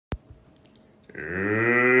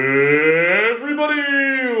Everybody,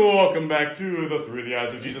 welcome back to the Through the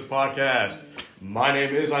Eyes of Jesus podcast. My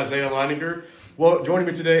name is Isaiah Leininger. Well, joining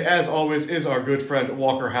me today, as always, is our good friend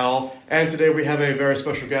Walker Howell. And today we have a very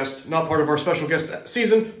special guest, not part of our special guest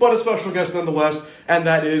season, but a special guest nonetheless, and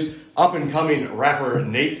that is up-and-coming rapper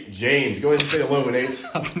Nate James. Go ahead and say hello, Nate.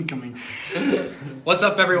 Up-and-coming. What's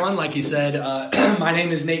up, everyone? Like he said, my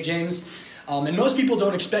name is Nate James. And most people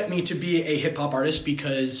don't expect me to be a hip-hop artist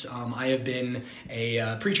because I have been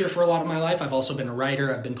a preacher for a lot of my life. I've also been a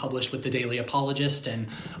writer. I've been published with the Daily Apologist and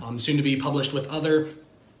soon to be published with other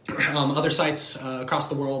sites across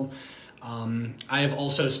the world. I have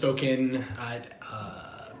also spoken at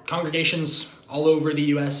congregations all over the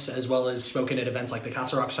U.S., as well as spoken at events like the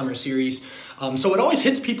Castle Rock Summer Series. So it always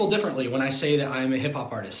hits people differently when I say that I'm a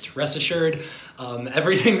hip-hop artist. Rest assured,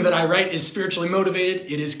 everything that I write is spiritually motivated.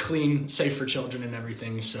 It is clean, safe for children and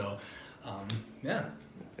everything. So, yeah.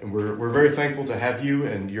 And we're very thankful to have you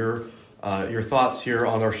and your thoughts here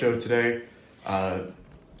on our show today.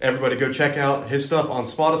 Everybody go check out his stuff on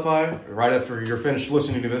Spotify right after you're finished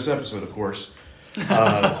listening to this episode, of course.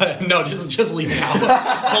 No, just leave it out.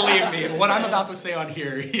 Believe me, what I'm about to say on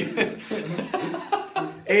here.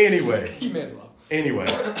 Anyway. You may as well. Anyway,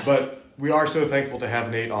 but we are so thankful to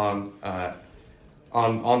have Nate on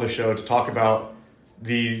the show to talk about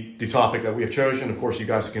the topic that we have chosen. Of course, you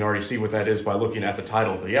guys can already see what that is by looking at the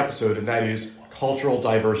title of the episode, and that is cultural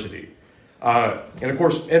diversity. And of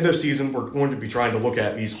course, in this season, we're going to be trying to look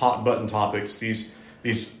at these hot button topics, these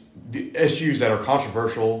issues that are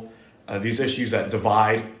controversial, these issues that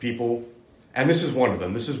divide people. And this is one of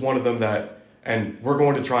them. This is one of them and we're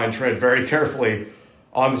going to try and tread very carefully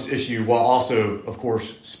on this issue while also, of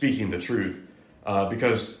course, speaking the truth.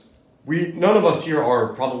 Because none of us here are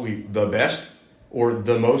probably the best or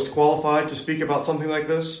the most qualified to speak about something like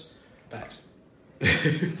this. Facts.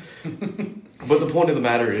 But the point of the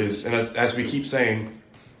matter is, and as we keep saying,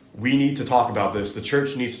 we need to talk about this. The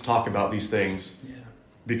church needs to talk about these things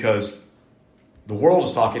because the world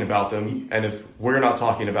is talking about them. And if we're not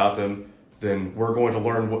talking about them, then we're going to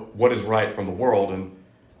learn what is right from the world. And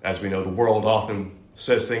as we know, the world often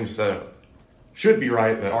says things that should be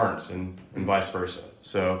right that aren't, and vice versa.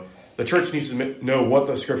 So the church needs to know what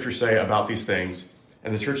the scriptures say about these things.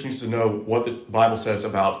 And the church needs to know what the Bible says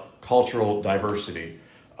about cultural diversity.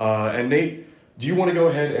 And Nate, do you want to go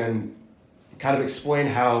ahead and kind of explain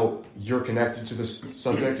how you're connected to this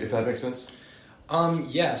subject, if that makes sense?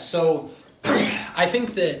 Yeah, so I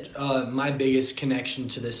think that my biggest connection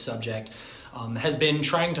to this subject has been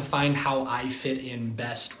trying to find how I fit in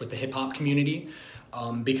best with the hip-hop community.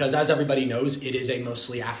 Because as everybody knows, it is a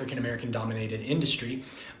mostly African-American dominated industry.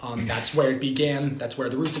 That's where it began. That's where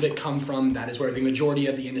the roots of it come from. That is where the majority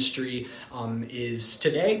of the industry is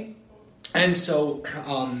today. And so,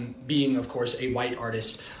 being, of course, a white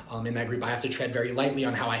artist in that group, I have to tread very lightly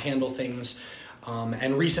on how I handle things.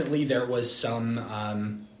 And recently there was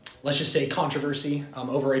some, let's just say, controversy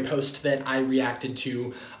over a post that I reacted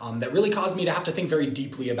to that really caused me to have to think very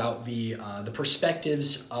deeply about the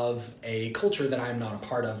perspectives of a culture that I'm not a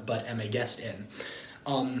part of but am a guest in.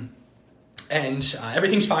 And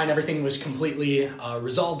everything's fine. Everything was completely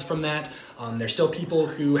resolved from that. There's still people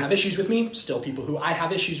who have issues with me, still people who I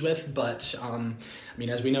have issues with, but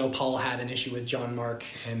as we know, Paul had an issue with John Mark,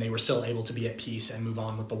 and they were still able to be at peace and move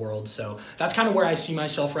on with the world. So that's kind of where I see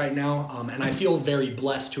myself right now, and I feel very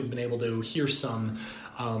blessed to have been able to hear some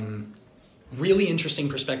really interesting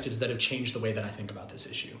perspectives that have changed the way that I think about this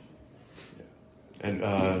issue. And,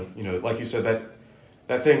 like you said,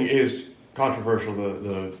 that thing is controversial,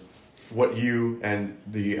 the what you and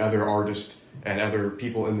the other artists and other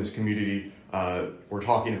people in this community were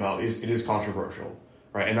talking about it is controversial,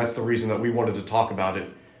 right? And that's the reason that we wanted to talk about it.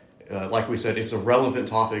 Like we said, it's a relevant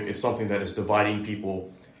topic. It's something that is dividing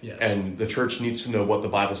people. Yes. And the church needs to know what the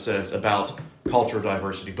Bible says about cultural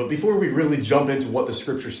diversity. But before we really jump into what the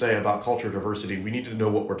scriptures say about cultural diversity, we need to know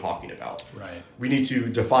what we're talking about. Right. We need to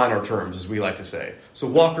define our terms, as we like to say. So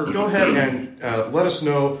Walker, go ahead and let us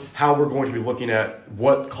know how we're going to be looking at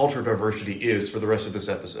what cultural diversity is for the rest of this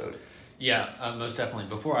episode. Yeah, most definitely.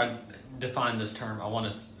 Before I define this term, I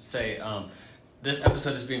want to say this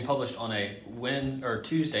episode is being published on a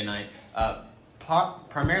Tuesday night,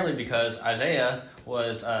 primarily because Isaiah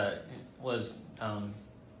was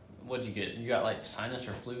what'd you get? You got like sinus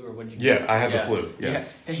or flu, or what'd you get? Yeah, I had the flu. Yeah.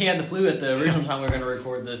 He had the flu at the original time we were going to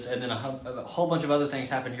record this, and then a whole bunch of other things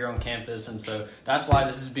happened here on campus, and so that's why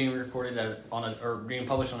this is being recorded or being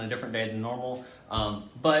published on a different day than normal.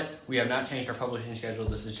 But we have not changed our publishing schedule.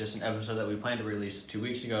 This is just an episode that we planned to release 2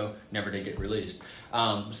 weeks ago. Never did get released.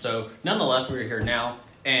 So nonetheless, we're here now,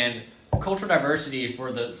 and cultural diversity,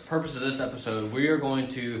 for the purpose of this episode, we are going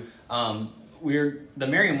to the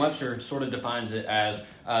Merriam-Webster sort of defines it as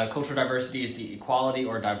cultural diversity is the equality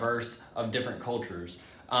or diverse of different cultures.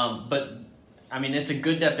 But I mean, it's a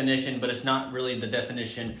good definition, but it's not really the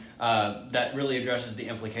definition that really addresses the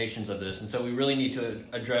implications of this. And so we really need to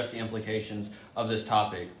address the implications of this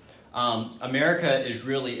topic. America is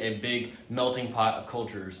really a big melting pot of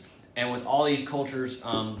cultures. And with all these cultures,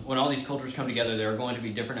 when all these cultures come together, there are going to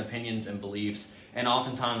be different opinions and beliefs. And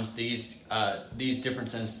oftentimes these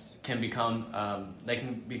differences can become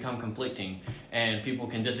conflicting, and people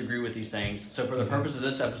can disagree with these things. So for the purpose of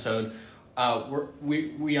this episode,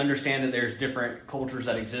 we understand that there's different cultures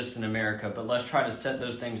that exist in America, but let's try to set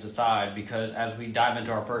those things aside, because as we dive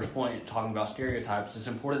into our first point, talking about stereotypes, it's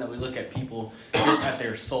important that we look at people just at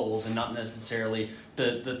their souls and not necessarily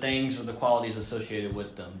the things or the qualities associated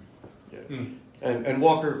with them. Yeah. And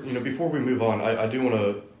Walker, before we move on, I do want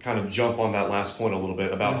to kind of jump on that last point a little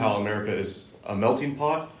bit about how America is a melting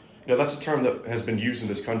pot. That's a term that has been used in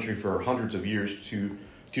this country for hundreds of years to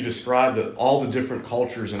describe all the different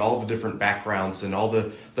cultures and all the different backgrounds and all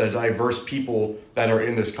the diverse people that are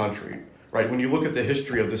in this country, right? When you look at the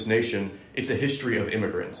history of this nation, it's a history of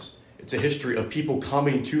immigrants. It's a history of people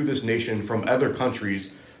coming to this nation from other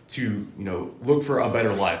countries to, look for a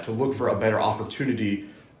better life, to look for a better opportunity,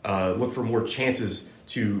 look for more chances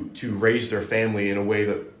to raise their family in a way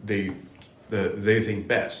that they think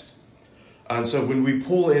best. And so when we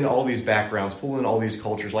pull in all these backgrounds, pull in all these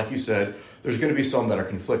cultures, like you said, there's going to be some that are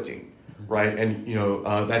conflicting, right? And,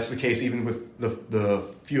 that's the case even with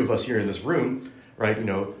the few of us here in this room, right?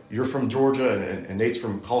 You're from Georgia and Nate's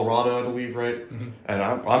from Colorado, I believe, right? Mm-hmm. And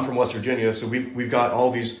I'm from West Virginia. So we've got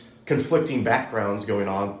all these conflicting backgrounds going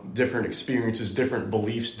on, different experiences, different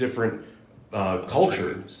beliefs, different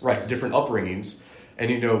culture, right? Different upbringings.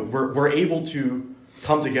 And, we're able to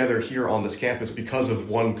come together here on this campus because of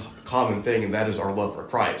one common thing, and that is our love for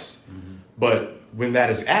Christ. Mm-hmm. But when that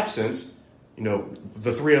is absent,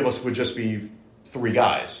 the three of us would just be three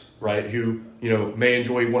guys, right? Who, may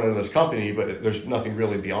enjoy one another's company, but there's nothing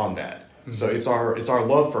really beyond that. Mm-hmm. So it's our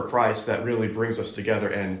love for Christ that really brings us together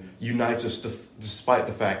and unites us despite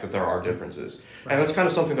the fact that there are differences. Right. And that's kind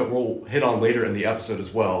of something that we'll hit on later in the episode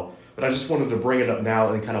as well. But I just wanted to bring it up now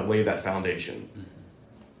and kind of lay that foundation. Mm-hmm.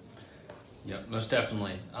 Yeah, most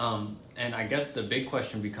definitely. And I guess the big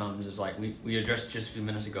question becomes is like we addressed just a few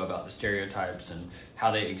minutes ago about the stereotypes and how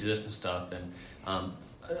they exist and stuff. And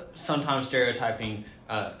sometimes stereotyping,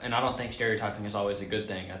 and I don't think stereotyping is always a good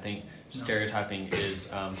thing. I think stereotyping is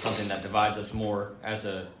something that divides us more as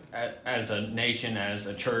a nation, as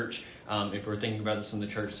a church, if we're thinking about this in the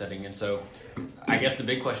church setting. And so I guess the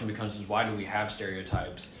big question becomes is why do we have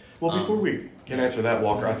stereotypes? Well, before we can answer that,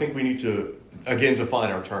 Walker, I think we need to, again,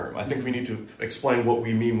 define our term. I think we need to explain what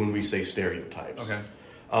we mean when we say stereotypes. Okay.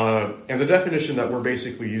 And the definition that we're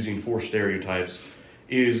basically using for stereotypes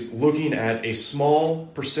is looking at a small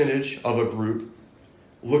percentage of a group,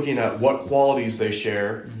 looking at what qualities they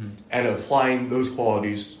share, and applying those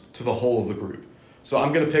qualities to the whole of the group. So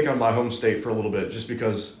I'm going to pick on my home state for a little bit just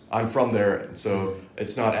because I'm from there, and so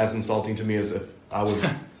it's not as insulting to me as if I was,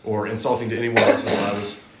 or insulting to anyone else if I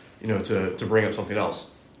was, to bring up something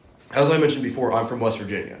else. As I mentioned before, I'm from West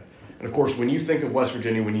Virginia. And of course, when you think of West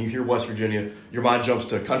Virginia, when you hear West Virginia, your mind jumps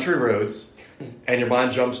to country roads and your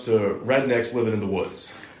mind jumps to rednecks living in the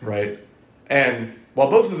woods, right? And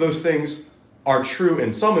while both of those things are true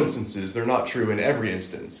in some instances, they're not true in every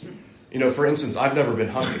instance. For instance, I've never been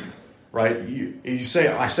hunting, right? I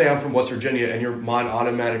say I'm from West Virginia, and your mind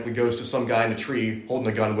automatically goes to some guy in a tree holding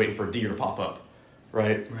a gun waiting for a deer to pop up,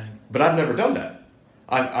 right? But I've never done that.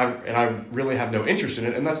 I really have no interest in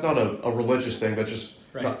it, and that's not a religious thing. That's just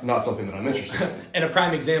not something that I'm interested in. And a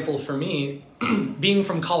prime example for me, being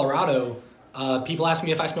from Colorado, people ask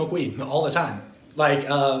me if I smoke weed all the time. Like,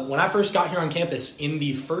 when I first got here on campus, in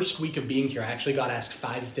the first week of being here, I actually got asked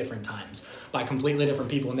 5 different times by completely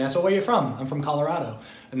different people. And they asked, "So where are you from?" "I'm from Colorado."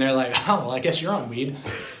 And they're like, "Oh, well, I guess you're on weed."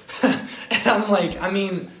 And I'm like,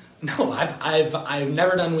 no, I've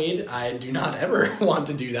never done weed. I do not ever want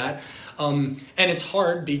to do that. And it's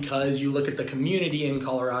hard because you look at the community in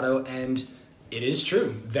Colorado, and it is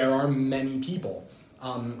true. There are many people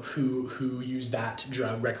who use that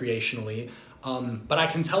drug recreationally. But I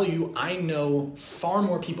can tell you, I know far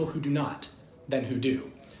more people who do not than who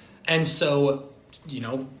do. And so,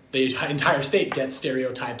 the entire state gets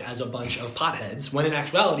stereotyped as a bunch of potheads, when in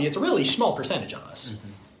actuality, it's a really small percentage of us.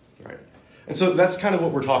 Mm-hmm. Right. And so that's kind of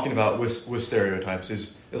what we're talking about with stereotypes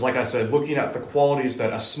is like I said, looking at the qualities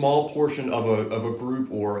that a small portion of a group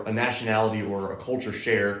or a nationality or a culture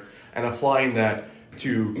share and applying that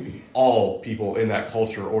to all people in that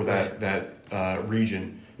culture or that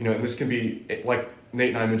region. You know, and this can be, like Nate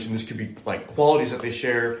and I mentioned, this could be like qualities that they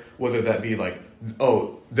share, whether that be like,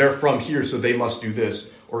 oh, they're from here, so they must do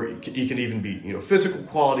this, or it can even be, you know, physical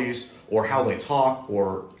qualities or how they talk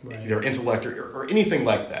or their intellect or anything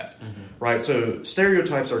like that, right? So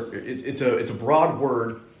stereotypes it's a broad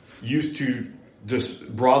word used to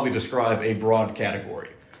just broadly describe a broad category.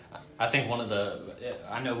 I think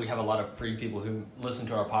I know we have a lot of free people who listen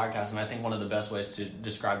to our podcast, and I think one of the best ways to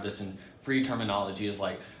describe this in free terminology is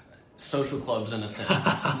like social clubs in a sense.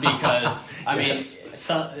 Because, I mean,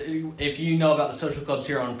 if you know about the social clubs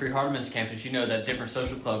here on Pre-Hardeman's campus, you know that different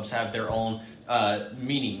social clubs have their own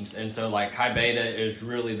meanings. And so, like, Chi Beta is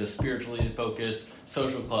really the spiritually focused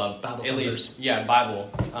social club. Bible at least, yeah, Bible.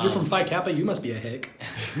 You're from Phi Kappa, you must be a hick.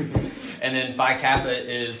 And then Phi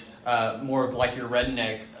Kappa is more of like your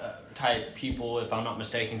redneck type people, if I'm not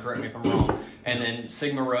mistaken. Correct me if I'm wrong. And then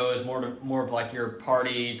Sigma Rho is more of like your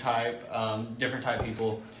party type, different type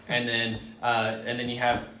people. And then you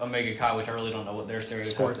have Omega Chi, which I really don't know what their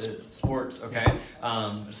stereotype is. Sports, okay.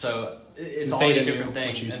 So it's all these different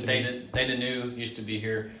things. And Theta Nu used to be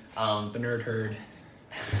here. The nerd herd.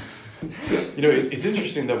 You know, it's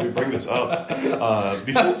interesting that we bring this up.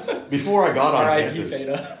 Before I got on campus.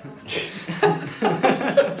 Theta.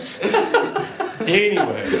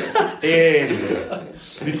 Anyway.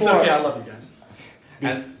 It's okay, I love you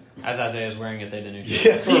guys. As Isaiah is wearing a Theta Nu shirt.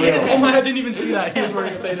 Yeah, for real. Oh my, I didn't even see that. He was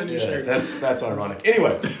wearing a Theta Nu shirt. That's ironic.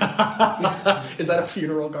 Anyway. Is that a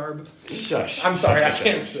funeral garb? Shush. I'm sorry, Shush, I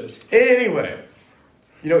can't resist. Anyway.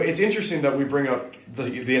 You know, it's interesting that we bring up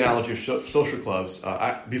the analogy of social clubs.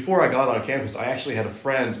 Before I got on campus, I actually had a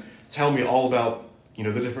friend tell me all about, you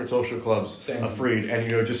know, the different social clubs of Freed, and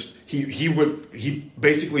you know, just he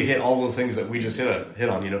basically hit all the things that we just hit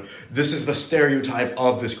on. You know, this is the stereotype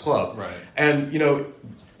of this club, right? And you know,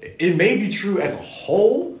 it may be true as a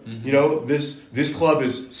whole. You know, this club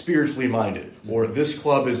is spiritually minded, or this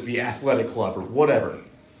club is the athletic club, or whatever.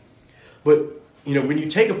 But you know, when you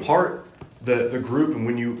take apart the group and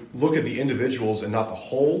when you look at the individuals and not the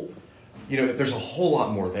whole, you know, there's a whole lot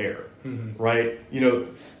more there, right? You know,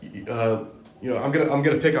 I'm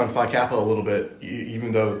gonna pick on Phi Kappa a little bit,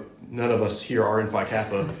 even though none of us here are in Phi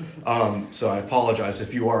Kappa. So I apologize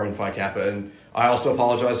if you are in Phi Kappa, and I also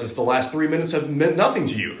apologize if the last 3 minutes have meant nothing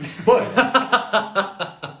to you. But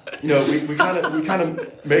you know, we kind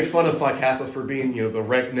of make fun of Phi Kappa for being, you know, the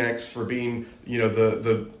rednecks, for being, you know,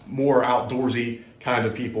 the more outdoorsy kind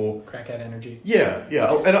of people. Crackhead energy. Yeah,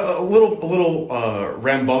 and a little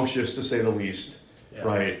rambunctious to say the least,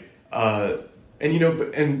 right? And you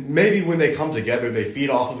know, and maybe when they come together, they feed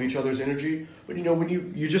off of each other's energy. But you know, when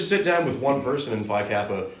you just sit down with one person in Phi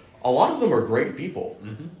Kappa, a lot of them are great people.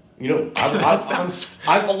 You know,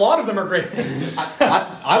 a lot of them are great.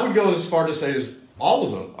 I would go as far to say as all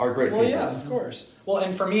of them are great people. Well, yeah, of course. Well,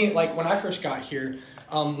 and for me, like when I first got here,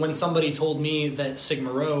 when somebody told me that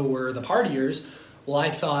Sigma Rho were the partiers, well,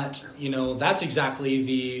 I thought, you know, that's exactly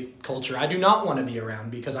the culture I do not want to be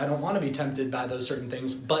around, because I don't want to be tempted by those certain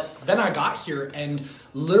things. But then I got here, and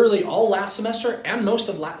literally all last semester and most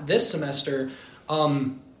of this semester,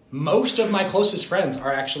 most of my closest friends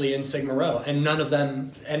are actually in Sigma Rho, and none of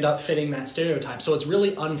them end up fitting that stereotype. So it's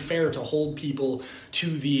really unfair to hold people to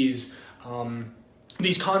these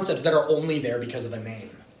concepts that are only there because of a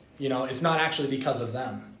name. You know, it's not actually because of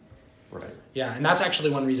them. Right. Yeah, and that's actually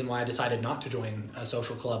one reason why I decided not to join a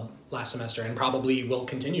social club last semester, and probably will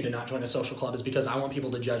continue to not join a social club, is because I want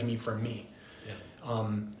people to judge me for me. Yeah.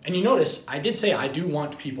 And you notice, I did say I do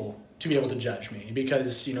want people to be able to judge me,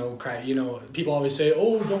 because, you know, people always say,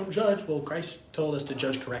 oh, don't judge. Well, Christ told us to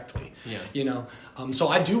judge correctly. Yeah. You know, so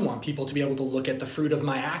I do want people to be able to look at the fruit of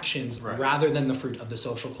my actions rather than the fruit of the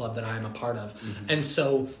social club that I am a part of. And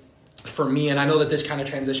so for me, and I know that this kind of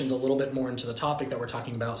transitions a little bit more into the topic that we're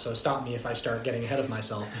talking about, so stop me if I start getting ahead of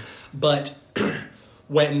myself. But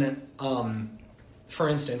when, for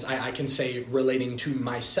instance, I can say, relating to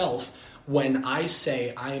myself, when I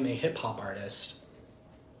say I am a hip-hop artist,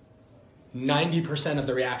 90% of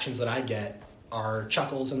the reactions that I get are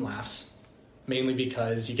chuckles and laughs, mainly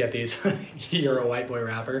because you get these, you're a white boy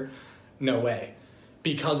rapper? No way.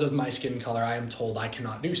 Because of my skin color, I am told I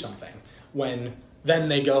cannot do something. When then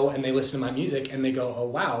they go and they listen to my music and they go, oh,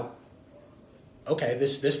 wow, okay,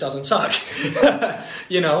 this doesn't suck.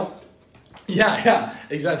 You know? Yeah,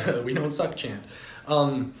 exactly. We don't suck chant.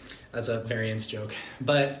 That's a variance joke.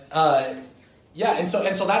 But, yeah, and so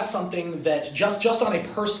that's something that just on a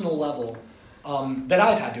personal level that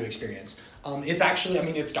I've had to experience. It's actually, I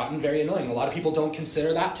mean, it's gotten very annoying. A lot of people don't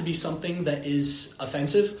consider that to be something that is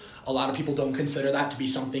offensive. A lot of people don't consider that to be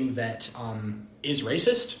something that is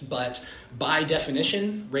racist, but by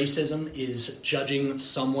definition, racism is judging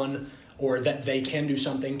someone or that they can do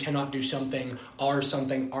something, cannot do something, are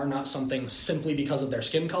not something simply because of their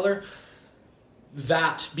skin color.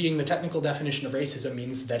 That being the technical definition of racism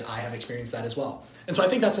means that I have experienced that as well. And so I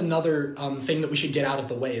think that's another thing that we should get out of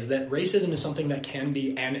the way, is that racism is something that can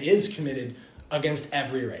be and is committed against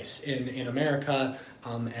every race in America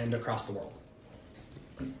and across the world.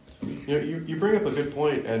 You bring up a good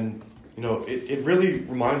point, and it really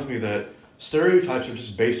reminds me that stereotypes are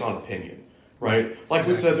just based on opinion, right? Like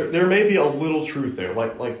we said, there may be a little truth there.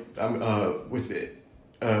 With it,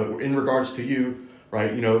 in regards to you,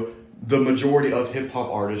 right? The majority of hip hop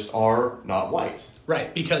artists are not white.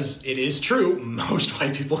 Right, because it is true, most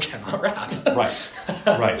white people cannot rap.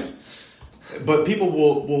 Right. But people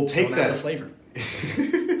will take Don't that have the flavor,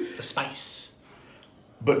 the spice.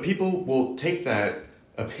 But people will take that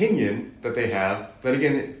opinion that they have, that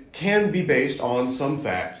again can be based on some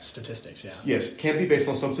facts, Statistics, yeah. Yes, can be based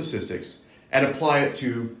on some statistics, and apply it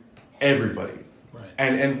to everybody. Right.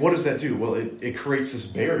 And what does that do? Well, it creates this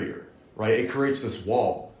barrier, right? It creates this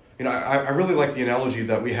wall. I really like the analogy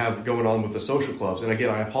that we have going on with the social clubs. And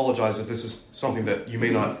again, I apologize if this is something that you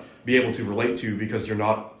may not be able to relate to because you're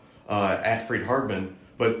not at Freed-Hardeman.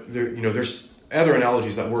 But there's other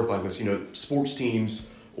analogies that work like this. Sports teams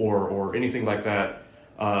or anything like that.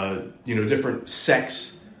 Different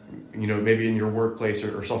sects. Maybe in your workplace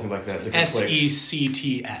or something like that. Different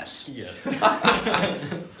SECTS. Yes.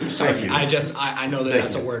 Sorry, Thank you. I know that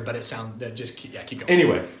that's a word, but it sounds that just keep going.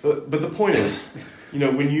 Anyway, but the point is,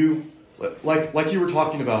 when you like you were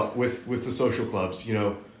talking about with the social clubs,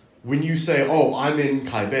 when you say, "Oh, I'm in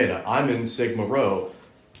Chi Beta, I'm in Sigma Rho,"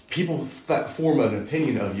 people form an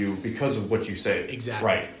opinion of you because of what you say. Exactly.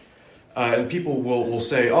 Right. And people will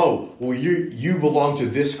say, "Oh, well, you belong to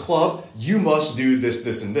this club. You must do this,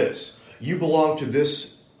 this, and this. You belong to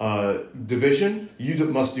this division. You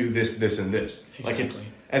must do this, this, and this." Exactly.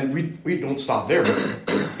 And we don't stop there,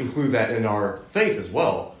 but include that in our faith as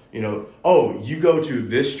well. Oh, you go to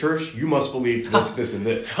this church, you must believe this, this, and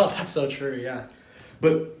this. Oh, that's so true. Yeah.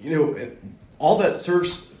 But all that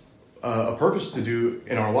serves a purpose to do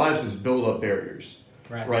in our lives is build up barriers.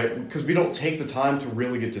 Right? Because we don't take the time to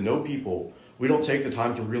really get to know people. We don't take the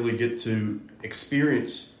time to really get to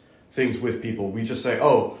experience things with people. We just say,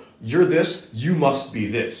 "Oh, you're this, you must be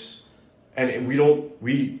this." And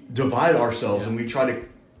we divide ourselves and we try to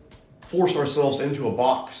force ourselves into a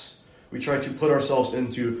box. We try to put ourselves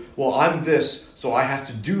into, well, I'm this, so I have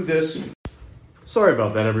to do this. Sorry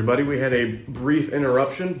about that, everybody. We had a brief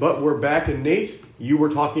interruption, but we're back. And Nate, you were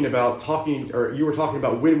talking about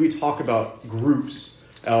when we talk about groups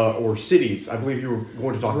or cities. I believe you were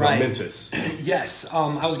going to talk about Memphis. Yes,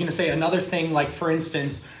 I was going to say another thing, like for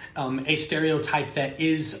instance, a stereotype that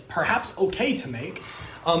is perhaps okay to make.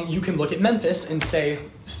 You can look at Memphis and say,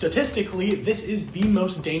 statistically, this is the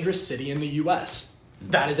most dangerous city in the U.S.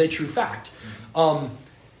 That is a true fact.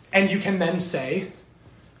 And you can then say,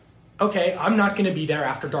 okay, I'm not going to be there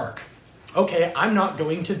after dark. Okay, I'm not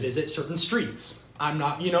going to visit certain streets. I'm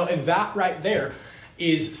not, and that right there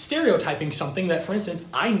is stereotyping something that, for instance,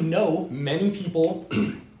 I know many people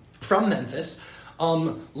from Memphis.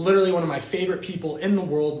 Literally one of my favorite people in the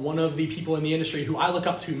world, one of the people in the industry who I look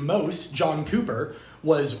up to most, John Cooper,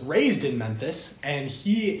 was raised in Memphis, and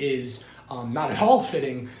he is not at all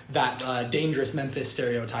fitting that dangerous Memphis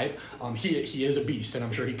stereotype. He is a beast, and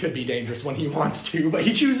I'm sure he could be dangerous when he wants to, but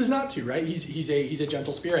he chooses not to, right? He's a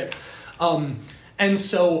gentle spirit. And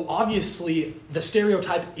so obviously the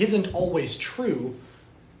stereotype isn't always true,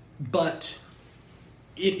 but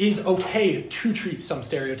it is okay to treat some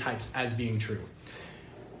stereotypes as being true.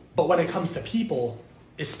 But when it comes to people,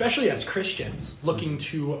 especially as Christians looking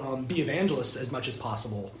to be evangelists as much as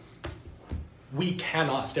possible, we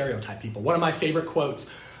cannot stereotype people. One of my favorite quotes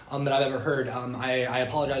that I've ever heard, I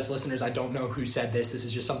apologize, listeners, I don't know who said this. This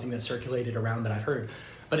is just something that circulated around that I've heard.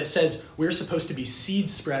 But it says, we're supposed to be seed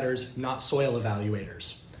spreaders, not soil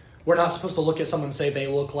evaluators. We're not supposed to look at someone and say, they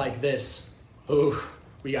look like this. Oh,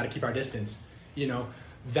 we got to keep our distance.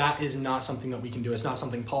 That is not something that we can do. It's not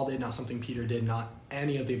something Paul did, not something Peter did, not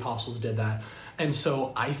any of the apostles did that. And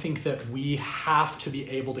so I think that we have to be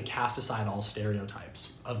able to cast aside all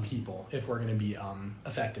stereotypes of people if we're going to be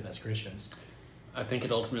effective as Christians. I think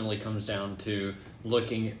it ultimately comes down to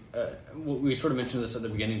looking, we sort of mentioned this at the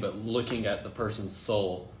beginning, but looking at the person's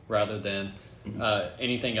soul rather than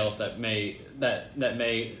anything else that may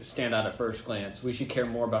stand out at first glance. We should care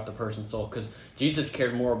more about the person's soul, because Jesus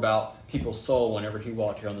cared more about people's soul whenever he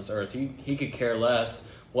walked here on this earth. He could care less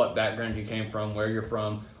what background you came from, where you're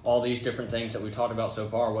from, all these different things that we talked about so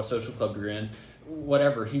far, what social club you're in.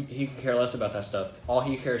 whatever. He could care less about that stuff. All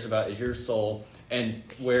he cares about is your soul and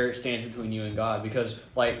where it stands between you and God. Because,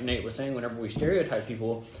 like Nate was saying, whenever we stereotype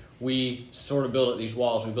people, we sort of build up these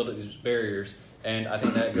walls, we build up these barriers. And I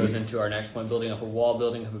think that goes into our next point, building up a wall,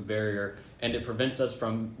 building up a barrier. And it prevents us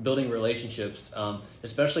from building relationships,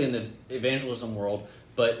 especially in the evangelism world,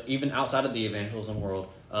 but even outside of the evangelism world.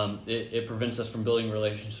 It prevents us from building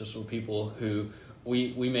relationships with people who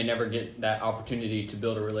we may never get that opportunity to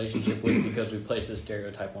build a relationship with because we place this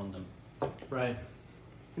stereotype on them. Right.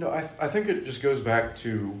 I think it just goes back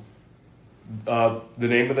to the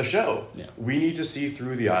name of the show. Yeah. We need to see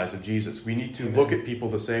through the eyes of Jesus. We need to look at people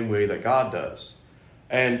the same way that God does.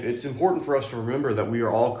 And it's important for us to remember that we are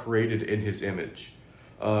all created in his image.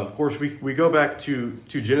 Of course, we go back to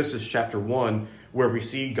Genesis chapter 1, where we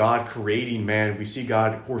see God creating man. We see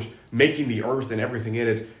God, of course, making the earth and everything in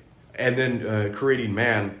it, and then creating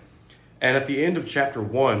man. And at the end of chapter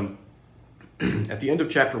 1,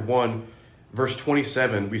 verse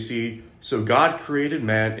 27, we see, so God created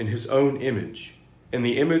man in his own image. In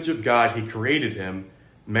the image of God, he created him.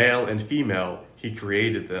 Male and female, he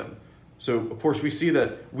created them. So, of course, we see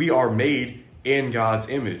that we are made in God's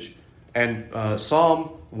image. And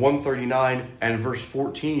Psalm 139 and verse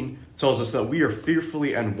 14 tells us that we are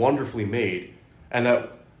fearfully and wonderfully made, and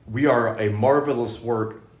that we are a marvelous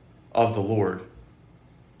work of the Lord.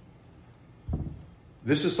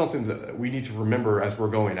 This is something that we need to remember as we're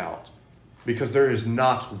going out, because there is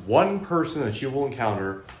not one person that you will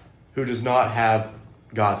encounter who does not have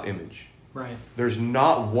God's image. Right. There's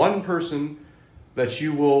not one person that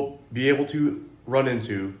you will be able to run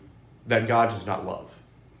into that God does not love.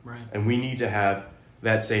 Right. And we need to have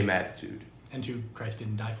that same attitude. And who Christ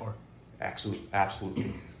didn't die for. Absolutely.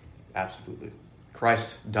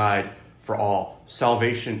 Christ died for all.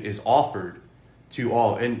 Salvation is offered to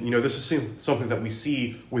all. And, this is something that we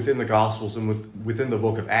see within the Gospels and within the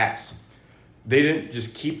book of Acts. They didn't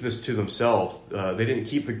just keep this to themselves. They didn't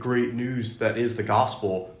keep the great news that is the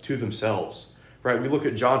gospel to themselves. Right? We look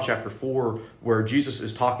at John chapter 4, where Jesus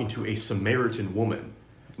is talking to a Samaritan woman.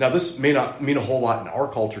 Now, this may not mean a whole lot in our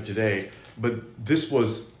culture today, but this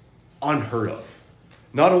was unheard of.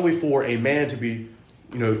 Not only for a man to be,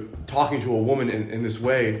 talking to a woman in this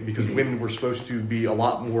way, because women were supposed to be a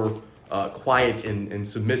lot more quiet and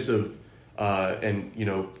submissive and,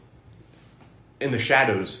 in the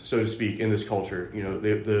shadows, so to speak, in this culture.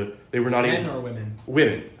 They were not men even... or women?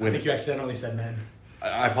 Women. I think you accidentally said men.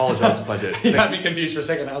 I apologize if I did. You got me confused for a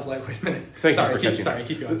second. I was like, wait a minute. Thank you for catching Sorry, that.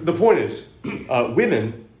 keep going. The point is,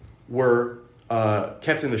 women were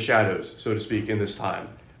kept in the shadows, so to speak, in this time.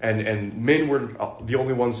 And men were the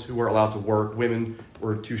only ones who were allowed to work. Women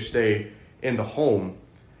were to stay in the home.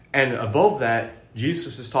 And above that,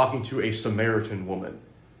 Jesus is talking to a Samaritan woman.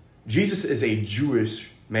 Jesus is a Jewish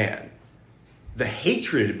man. The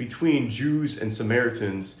hatred between Jews and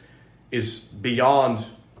Samaritans is beyond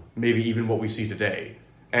maybe even what we see today.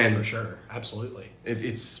 And for sure, absolutely.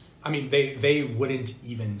 It's... I mean, they wouldn't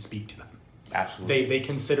even speak to them. Absolutely. They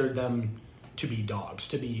considered them to be dogs,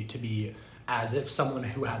 to be as if someone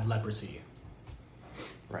who had leprosy.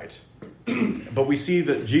 Right. But we see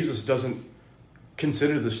that Jesus doesn't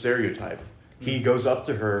consider the stereotype. He goes up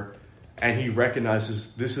to her and he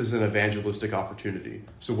recognizes this is an evangelistic opportunity.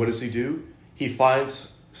 So what does he do? He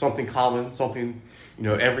finds something common, something,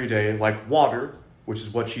 everyday, like water, which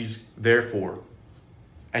is what she's there for.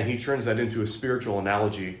 And he turns that into a spiritual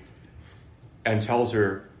analogy and tells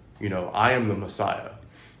her, I am the Messiah.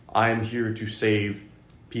 I am here to save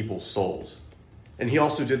people's souls. And he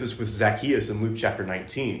also did this with Zacchaeus in Luke chapter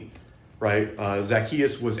 19, right?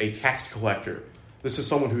 Zacchaeus was a tax collector. This is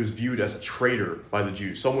someone who is viewed as a traitor by the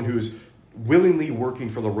Jews, someone who is willingly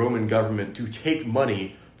working for the Roman government to take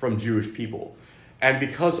money from Jewish people. And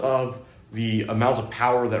because of the amount of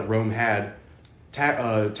power that Rome had,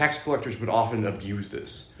 tax collectors would often abuse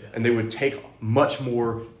this. Yes. And they would take much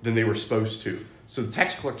more than they were supposed to. So the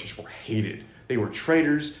tax collectors were hated. They were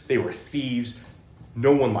traitors. They were thieves.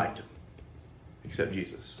 No one liked them except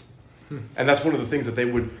Jesus. And that's one of the things that they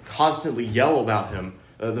would constantly yell about him.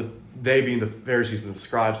 They being the Pharisees and the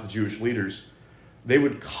scribes, the Jewish leaders. They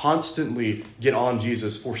would constantly get on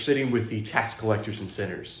Jesus for sitting with the tax collectors and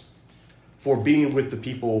sinners, for being with the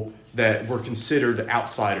people that were considered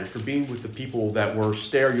outsiders, for being with the people that were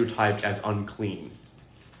stereotyped as unclean.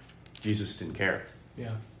 Jesus didn't care.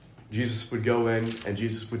 Yeah. Jesus would go in and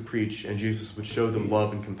Jesus would preach and Jesus would show them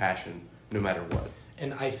love and compassion no matter what.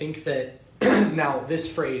 And I think that Now,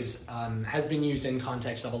 this phrase has been used in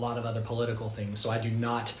context of a lot of other political things, so I do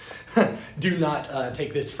not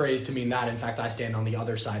take this phrase to mean that. In fact, I stand on the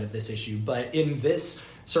other side of this issue. But in this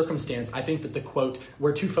circumstance, I think that the quote,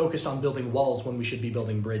 "We're too focused on building walls when we should be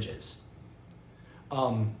building bridges."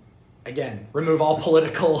 Again, remove all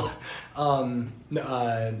political,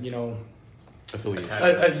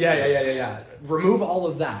 Affiliation. Yeah. Remove all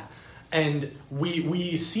of that. And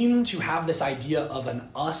we seem to have this idea of an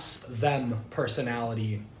us-them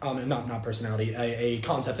personality, not personality, a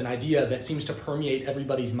concept, an idea that seems to permeate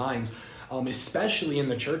everybody's minds, especially in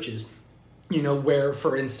the churches, where,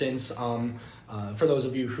 for instance, for those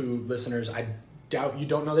of you listeners, I doubt you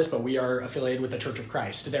don't know this, but we are affiliated with the Church of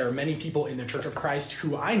Christ. There are many people in the Church of Christ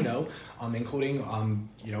who I know, including,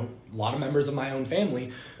 a lot of members of my own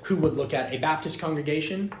family, who would look at a Baptist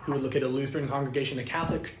congregation, who would look at a Lutheran congregation, a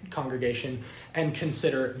Catholic congregation, and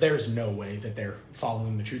consider there's no way that they're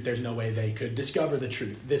following the truth. There's no way they could discover the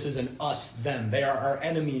truth. This is an us, them. They are our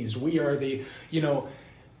enemies. We are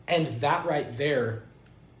and that right there,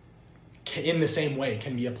 in the same way,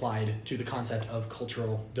 can be applied to the concept of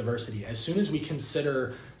cultural diversity. As soon as we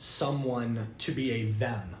consider someone to be a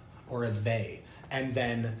them or a they, and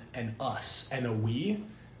then an us and a we,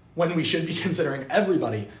 when we should be considering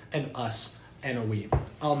everybody an us and a we.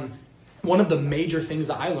 One of the major things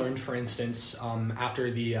that I learned, for instance,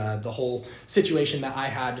 after the whole situation that I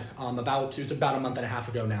had it was about a month and a half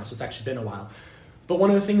ago now, so it's actually been a while. But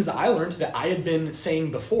one of the things that I learned that I had been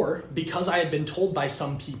saying before, because I had been told by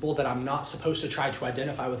some people that I'm not supposed to try to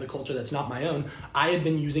identify with a culture that's not my own, I had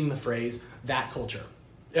been using the phrase, that culture,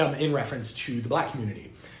 in reference to the Black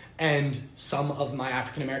community. And some of my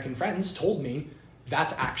African-American friends told me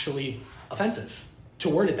that's actually offensive to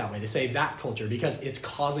word it that way, to say that culture, because it's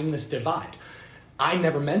causing this divide. I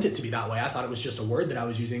never meant it to be that way. I thought it was just a word that I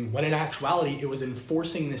was using, when in actuality it was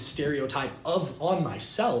enforcing this stereotype on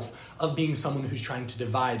myself of being someone who's trying to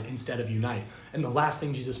divide instead of unite. And the last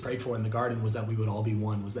thing Jesus prayed for in the garden was that we would all be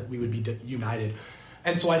one, was that we would be united.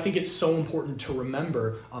 And so I think it's so important to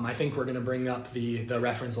remember, I think we're going to bring up the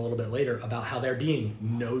reference a little bit later about how there being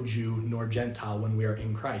no Jew nor Gentile when we are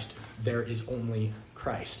in Christ. There is only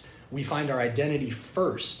Christ. We find our identity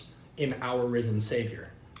first in our risen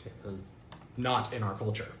Savior, not in our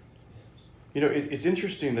culture. It's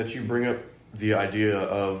interesting that you bring up the idea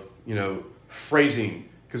of, phrasing,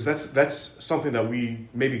 because that's something that we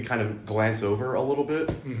maybe kind of glance over a little bit.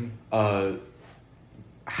 Mm-hmm.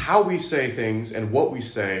 How we say things and what we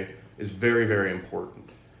say is very, very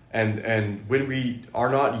important. And when we are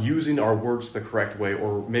not using our words the correct way,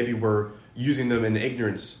 or maybe we're using them in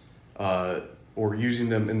ignorance, or using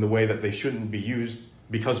them in the way that they shouldn't be used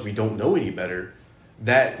because we don't know any better,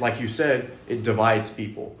 that, like you said, it divides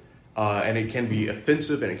people. And it can be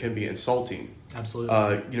offensive and it can be insulting.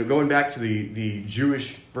 Absolutely. Going back to the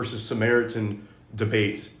Jewish versus Samaritan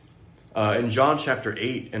debate, in John chapter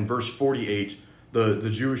 8 and verse 48, the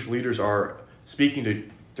Jewish leaders are speaking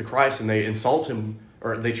to Christ, and they insult him,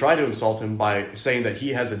 or they try to insult him by saying that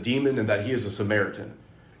he has a demon and that he is a Samaritan.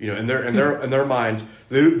 In their mind,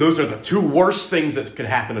 those are the two worst things that could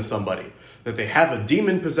happen to somebody: that they have a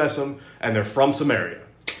demon possess them and they're from Samaria.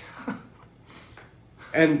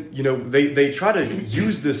 And they try to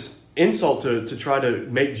use this insult to try to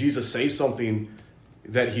make Jesus say something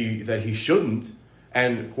that he shouldn't.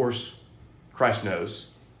 And of course, Christ knows.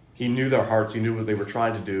 He knew their hearts. He knew what they were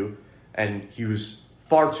trying to do, and he was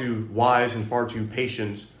far too wise and far too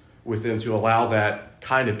patient with them to allow that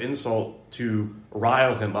kind of insult to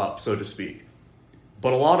rile him up, so to speak.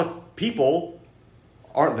 But a lot of people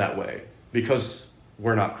aren't that way, because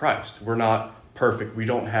we're not Christ. We're not perfect. We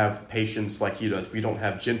don't have patience like he does. We don't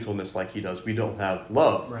have gentleness like he does. We don't have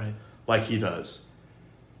love like he does.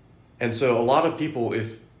 And so a lot of people,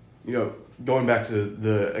 if, going back to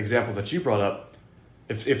the example that you brought up,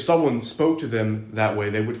 if someone spoke to them that way,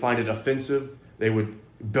 they would find it offensive. They would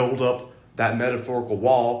build up that metaphorical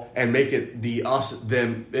wall and make it the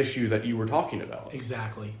us-them issue that you were talking about.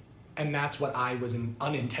 Exactly. And that's what I was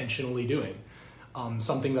unintentionally doing.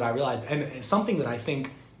 Something that I realized, and something that I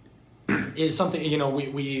think is something,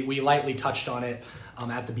 we lightly touched on it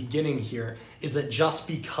at the beginning here, is that just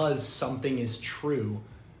because something is true,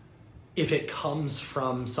 if it comes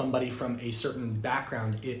from somebody from a certain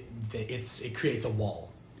background, it creates a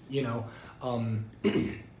wall, I'm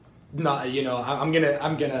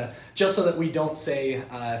gonna just so that we don't say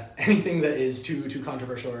anything that is too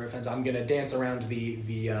controversial or offensive, I'm gonna dance around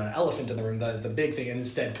the elephant in the room, the big thing, and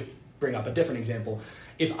instead bring up a different example.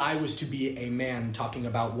 If I was to be a man talking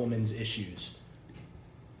about women's issues,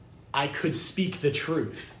 I could speak the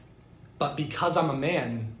truth, but because I'm a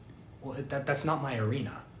man, well, that's not my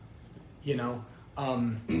arena. you know.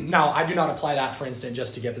 Now, I do not apply that, for instance,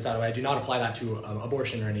 just to get this out of the way, I do not apply that to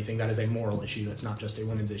abortion or anything. That is a moral issue. That's not just a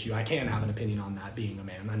women's issue. I can have an opinion on that being a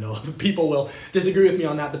man. I know people will disagree with me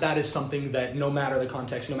on that, but that is something that no matter the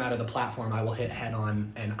context, no matter the platform, I will hit head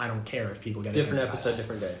on, and I don't care if people get different episode,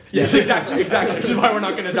 different day. Yes, exactly, which is why we're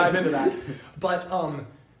not going to dive into that. But,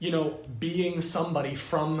 you know, being somebody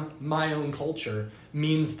from my own culture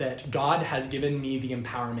means that God has given me the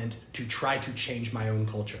empowerment to try to change my own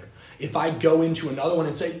culture. If I go into another one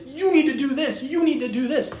and say, you need to do this, you need to do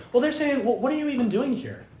this, well, they're saying, well, what are you even doing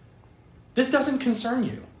here? This doesn't concern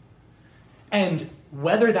you. And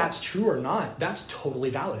whether that's true or not, that's totally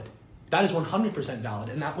valid. That is 100% valid.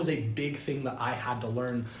 And that was a big thing that I had to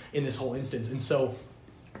learn in this whole instance. And so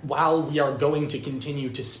while we are going to continue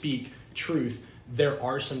to speak truth, there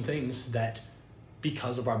are some things that,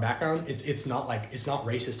 because of our background, it's not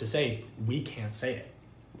racist to say we can't say it.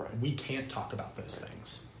 Right. We can't talk about those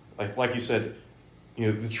things. Like you said, you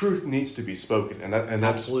know, the truth needs to be spoken, and that's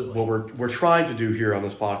Absolutely. what we're trying to do here on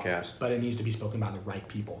this podcast. But it needs to be spoken by the right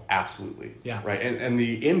people. Absolutely. Yeah. Right. And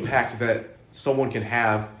the impact that someone can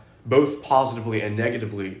have, both positively and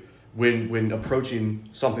negatively, when approaching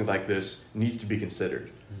something like this, needs to be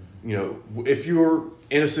considered. Mm-hmm. You know, if you're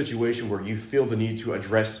in a situation where you feel the need to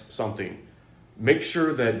address something, make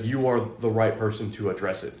sure that you are the right person to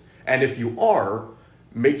address it. And if you are,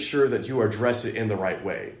 make sure that you address it in the right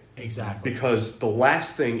way. Exactly. Because the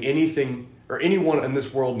last thing anyone in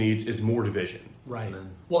this world needs is more division. Right.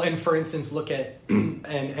 Amen. Well, and for instance, look at,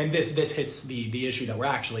 and this hits the issue that we're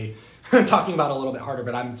actually talking about a little bit harder,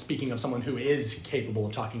 but I'm speaking of someone who is capable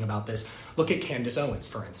of talking about this. Look at Candace Owens,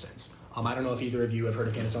 for instance. I don't know if either of you have heard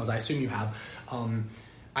of Candace Owens. I assume you have.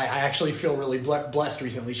 I actually feel really blessed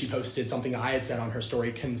recently. She posted something I had said on her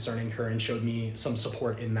story concerning her and showed me some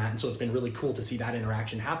support in that. And so it's been really cool to see that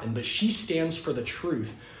interaction happen. But she stands for the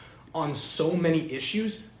truth on so many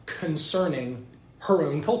issues concerning her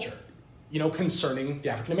own culture. You know, concerning the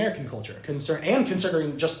African American culture,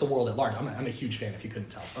 concerning just the world at large. I'm a huge fan, if you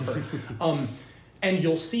couldn't tell, of her. And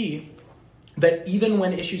you'll see that even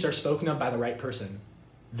when issues are spoken of by the right person,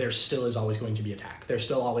 there still is always going to be attack. There's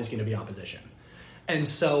still always going to be opposition. And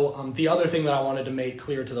so the other thing that I wanted to make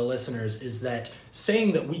clear to the listeners is that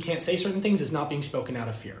saying that we can't say certain things is not being spoken out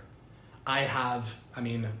of fear.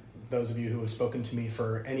 Those of you who have spoken to me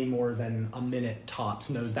for any more than a minute tops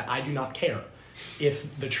knows that I do not care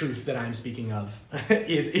if the truth that I'm speaking of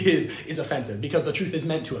is offensive, because the truth is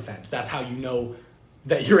meant to offend. That's how you know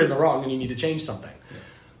that you're in the wrong and you need to change something. Yeah.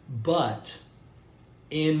 But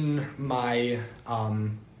in my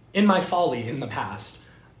folly in the past,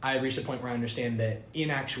 I reached a point where I understand that in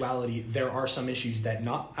actuality, there are some issues that,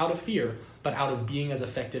 not out of fear, but out of being as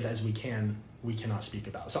effective as we cannot speak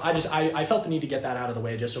about. So I felt the need to get that out of the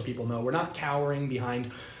way, just so people know we're not cowering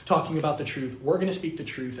behind talking about the truth. We're going to speak the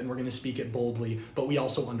truth, and we're going to speak it boldly, but we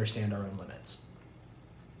also understand our own limits.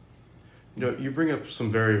 You know, you bring up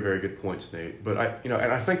some very, very good points, Nate. But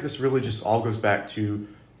I think this really just all goes back to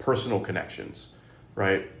personal connections,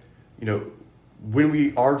 right? You know, when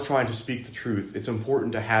we are trying to speak the truth, it's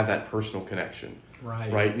important to have that personal connection.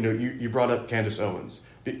 Right. You know, you brought up Candace Owens.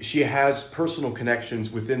 She has personal connections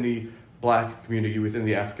within the Black community, within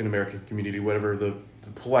the African American community, whatever the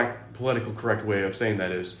political correct way of saying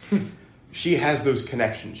that is. She has those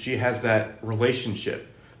connections. She has that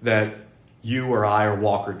relationship that you or I or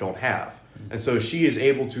Walker don't have. And so she is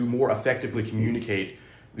able to more effectively communicate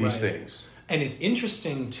these things. And it's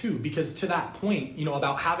interesting, too, because to that point, you know,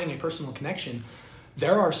 about having a personal connection,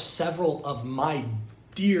 there are several of my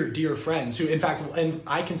dear, dear friends who, in fact, and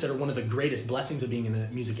I consider one of the greatest blessings of being in the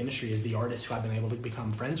music industry is the artists who I've been able to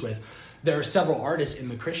become friends with. There are several artists in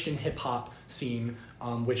the Christian hip-hop scene,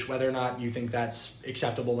 which whether or not you think that's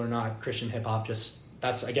acceptable or not, Christian hip-hop,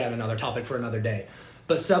 that's, again, another topic for another day.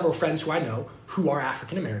 But several friends who I know who are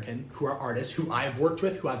African American, who are artists, who I have worked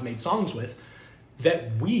with, who I've made songs with,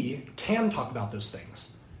 that we can talk about those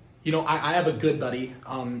things. You know, I have a good buddy,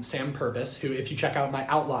 Sam Purpose, who, if you check out my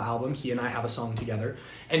Outlaw album, he and I have a song together.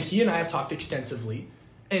 And he and I have talked extensively.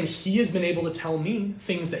 And he has been able to tell me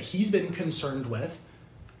things that he's been concerned with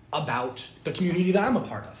about the community that I'm a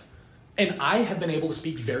part of. And I have been able to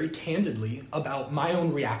speak very candidly about my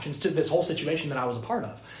own reactions to this whole situation that I was a part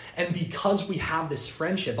of. And because we have this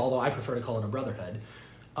friendship, although I prefer to call it a brotherhood,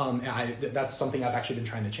 that's something I've actually been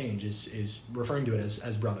trying to change, is referring to it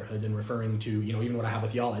as brotherhood, and referring to, you know, even what I have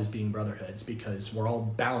with y'all as being brotherhoods, because we're all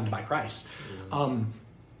bound by Christ. Mm-hmm.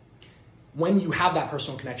 When you have that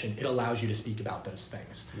personal connection, it allows you to speak about those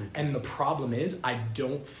things. Mm-hmm. And the problem is, I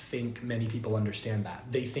don't think many people understand that.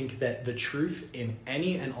 They think that the truth in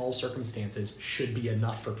any and all circumstances should be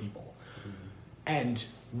enough for people. Mm-hmm. And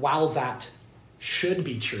while that should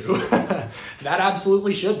be true, that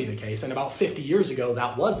absolutely should be the case, and about 50 years ago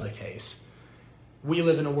that was the case, we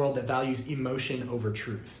live in a world that values emotion over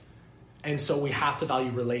truth. And so we have to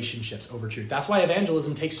value relationships over truth. That's why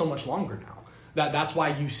evangelism takes so much longer now. That's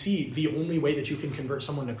why you see the only way that you can convert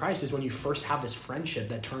someone to Christ is when you first have this friendship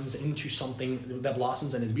that turns into something that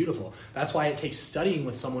blossoms and is beautiful. That's why it takes studying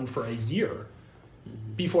with someone for a year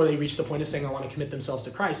before they reach the point of saying, I want to commit themselves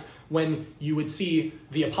to Christ. When you would see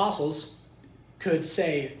the apostles could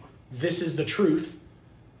say, this is the truth,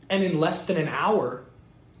 and in less than an hour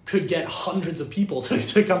could get hundreds of people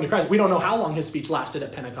to come to Christ. We don't know how long his speech lasted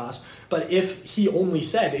at Pentecost, but if he only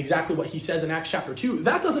said exactly what he says in Acts chapter 2,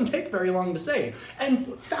 that doesn't take very long to say.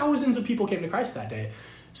 And thousands of people came to Christ that day.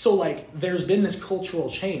 So there's been this cultural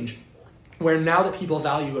change where now that people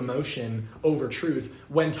value emotion over truth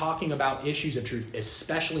when talking about issues of truth,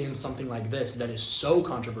 especially in something like this that is so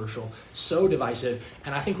controversial, so divisive,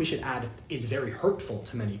 and I think we should add is very hurtful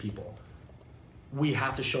to many people, we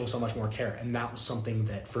have to show so much more care. And that was something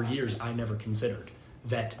that for years I never considered,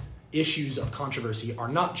 that issues of controversy are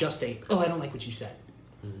not just I don't like what you said.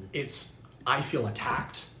 Mm-hmm. It's, I feel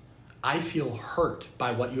attacked. I feel hurt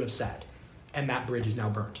by what you have said. And that bridge is now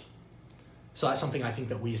burnt. So that's something I think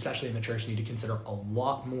that we, especially in the church, need to consider a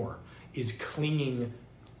lot more, is clinging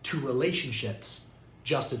to relationships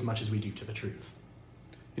just as much as we do to the truth.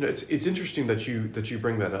 It's interesting that you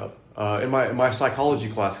bring that up. In my psychology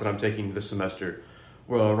class that I'm taking this semester,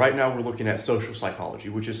 well, right now we're looking at social psychology,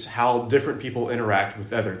 which is how different people interact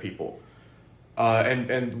with other people.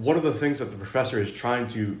 And one of the things that the professor is trying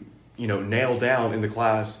to nail down in the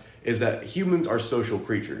class is that humans are social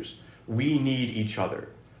creatures. We need each other.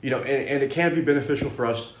 And it can be beneficial for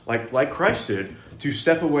us, like Christ did, to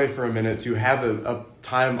step away for a minute, to have a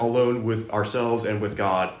time alone with ourselves and with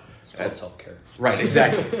God. It's called self-care. Right,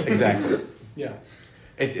 exactly. Yeah.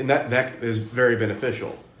 And that is very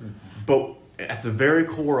beneficial. Mm-hmm. But at the very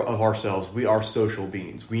core of ourselves, we are social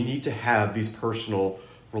beings. We need to have these personal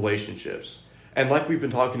relationships. And like we've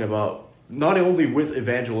been talking about, not only with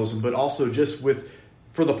evangelism, but also just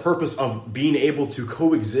for the purpose of being able to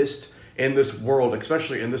coexist in this world,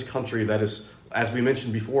 especially in this country that is, as we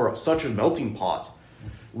mentioned before, such a melting pot.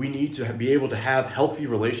 We need to be able to have healthy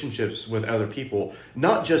relationships with other people,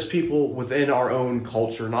 not just people within our own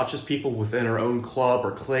culture, not just people within our own club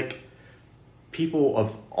or clique, people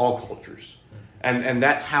of all cultures. And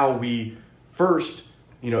that's how we first,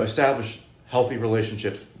 establish healthy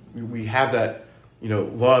relationships. We have that,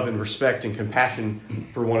 love and respect and compassion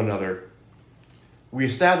for one another. We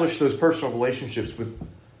establish those personal relationships with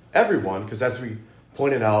everyone, because as we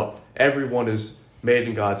pointed out, everyone is made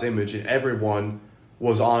in God's image, and everyone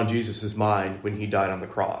was on Jesus' mind when he died on the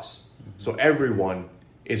cross. So everyone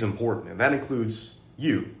is important, and that includes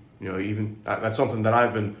you. Even that's something that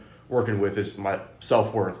I've been working with is my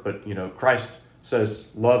self-worth. But Christ says,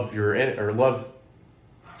 love your neighbors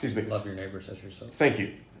as yourself. Thank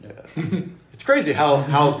you. Yeah. It's crazy how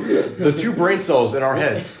the two brain cells in our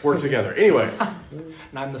heads work together. Anyway, and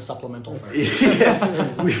I'm the supplemental third. Yes,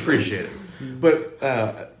 we appreciate it. But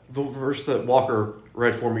the verse that Walker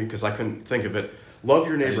read for me, because I couldn't think of it. Love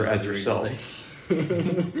your neighbor as yourself.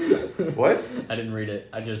 What? I didn't read it.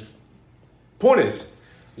 I just... Point is,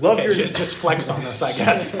 love your... Just flex on us, I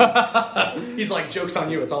guess. He's like, joke's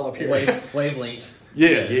on you, it's all up here. Wavelengths.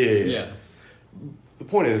 Yeah. The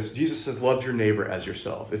point is, Jesus says, love your neighbor as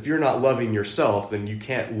yourself. If you're not loving yourself, then you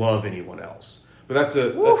can't love anyone else. But that's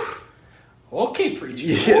okay, preacher.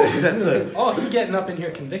 Yeah, that's a... Oh, you're getting up in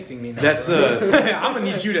here convicting me now. That's a... I'm going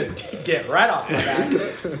to need you to get right off my back.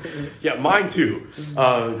 Yeah, mine too.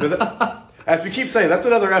 As we keep saying, that's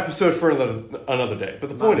another episode for another day. But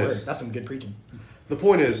the point is... That's some good preaching. The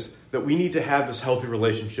point is that we need to have this healthy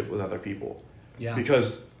relationship with other people. Yeah.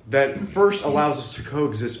 Because that first allows us to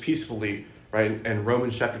coexist peacefully, right? And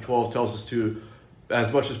Romans chapter 12 tells us to,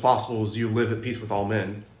 as much as possible, as you live at peace with all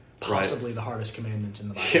men. Possibly right? The hardest commandment in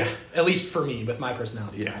the Bible. Yeah. At least for me, with my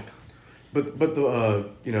personality type. But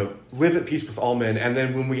live at peace with all men, and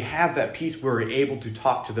then when we have that peace, we're able to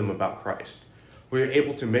talk to them about Christ. We're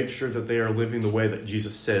able to make sure that they are living the way that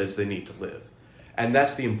Jesus says they need to live. And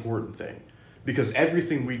that's the important thing. Because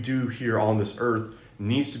everything we do here on this earth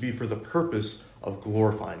needs to be for the purpose of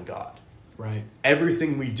glorifying God. Right.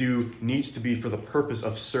 Everything we do needs to be for the purpose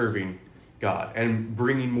of serving God and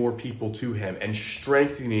bringing more people to him and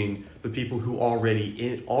strengthening the people who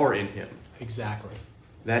already are in him. Exactly.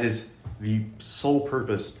 That is the sole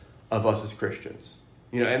purpose of us as Christians.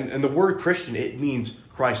 And the word Christian, it means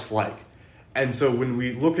Christ-like. And so when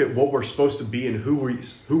we look at what we're supposed to be and who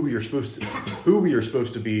we are supposed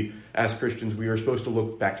to be as Christians, we are supposed to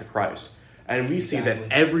look back to Christ. And we see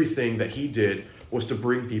that everything that he did was to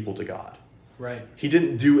bring people to God. Right. He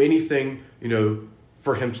didn't do anything,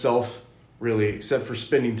 for himself, really, except for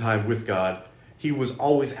spending time with God. He was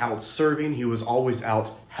always out serving. He was always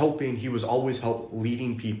out helping. He was always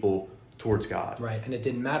leading people towards God. Right. And it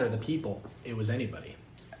didn't matter the people. It was anybody.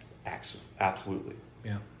 Absolutely.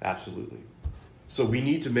 Yeah. Absolutely. So we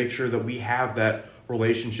need to make sure that we have that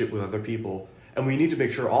relationship with other people. And we need to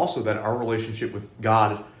make sure also that our relationship with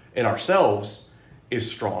God and ourselves is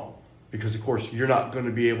strong. Because, of course, you're not going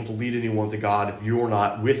to be able to lead anyone to God if you're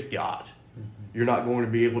not with God. Mm-hmm. You're not going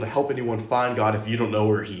to be able to help anyone find God if you don't know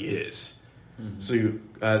where he is. Mm-hmm. So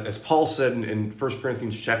as Paul said in 1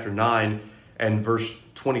 Corinthians chapter 9 and verse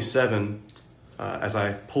 27, as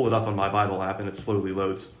I pull it up on my Bible app and it slowly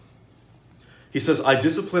loads, he says, I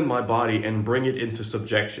discipline my body and bring it into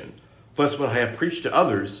subjection, lest when I have preached to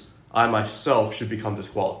others, I myself should become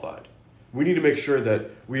disqualified. We need to make sure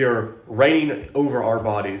that we are reigning over our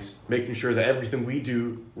bodies, making sure that everything we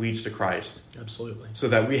do leads to Christ. Absolutely. So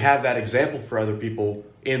that we have that example for other people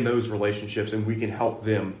in those relationships and we can help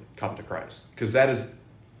them come to Christ. Because that is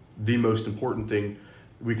the most important thing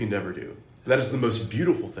we can ever do. That is the most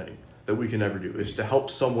beautiful thing that we can ever do, is to help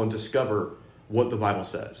someone discover what the Bible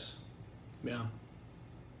says. Yeah.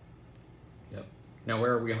 Yep. Now,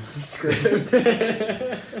 where are we on the script?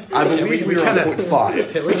 I believe we were on point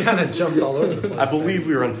 5. We kind of jumped all over the place. I believe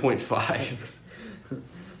we were on point 5.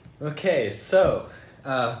 Okay, so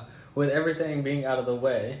with everything being out of the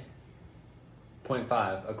way, point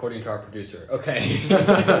 5, according to our producer. Okay.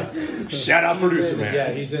 Shout out producer, man.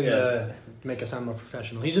 Yeah, he's in the... Make us sound more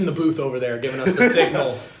professional. He's in the booth over there giving us the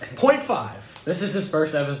signal. Point 5. This is his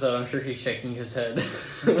first episode. I'm sure he's shaking his head.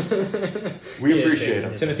 We appreciate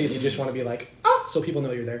him. Timothy, you just want to be like, so people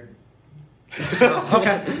know you're there.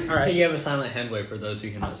 Okay. All right. He gave a silent hand wave for those who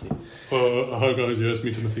cannot see. Hi guys, yes,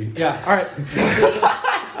 me Timothy. Yeah, all right.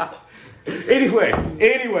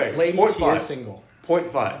 Anyway. Ladies, point he 5. is single.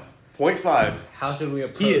 Point 5. Point 5. How should we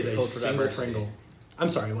approach He is a cultural single diversity? Pringle. I'm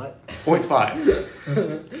sorry, what? Point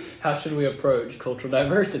 5. How should we approach cultural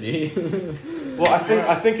diversity? Well,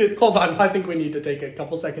 I think it... Hold on, I think we need to take a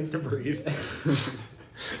couple seconds to breathe.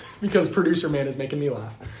 Because producer man is making me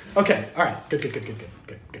laugh. Okay, all right. Good.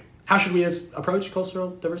 How should we approach cultural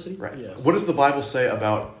diversity? Right. Yes. What does the Bible say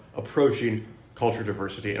about approaching cultural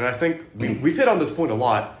diversity? And I think we've hit on this point a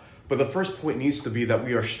lot, but the first point needs to be that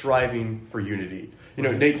we are striving for unity.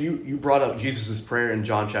 Nate, you brought up Jesus' prayer in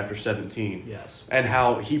John chapter 17. Yes. And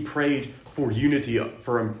how he prayed for unity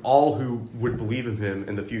for all who would believe in him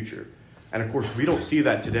in the future. And of course, we don't see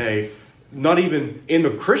that today, not even in the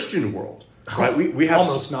Christian world. Right? We have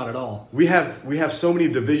almost not at all. We have so many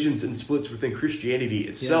divisions and splits within Christianity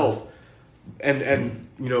itself. Yeah. And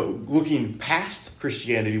looking past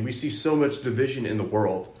Christianity, we see so much division in the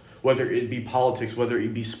world. Whether it be politics, whether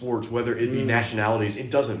it be sports, whether it be nationalities,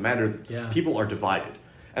 it doesn't matter. Yeah. People are divided.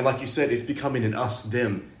 And like you said, it's becoming an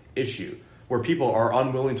us-them issue, where people are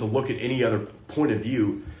unwilling to look at any other point of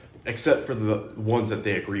view except for the ones that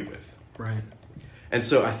they agree with. Right. And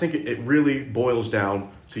so I think it really boils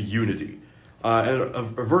down to unity. And a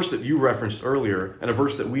verse that you referenced earlier, and a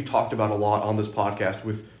verse that we've talked about a lot on this podcast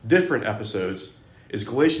with different episodes, is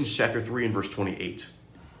Galatians chapter 3 and verse 28.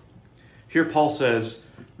 Here Paul says,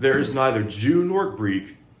 there is neither Jew nor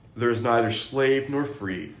Greek, there is neither slave nor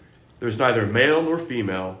free, there is neither male nor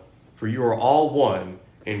female, for you are all one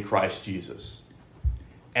in Christ Jesus.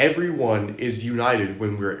 Everyone is united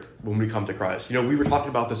when we come to Christ. We were talking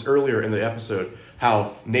about this earlier in the episode,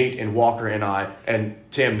 how Nate and Walker and I, and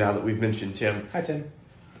Tim, now that we've mentioned Tim. Hi, Tim.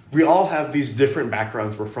 We all have these different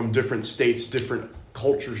backgrounds. We're from different states, different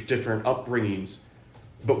cultures, different upbringings.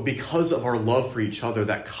 But because of our love for each other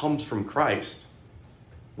that comes from Christ,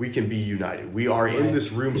 we can be united. We are in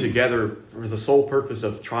this room together for the sole purpose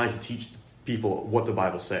of trying to teach people what the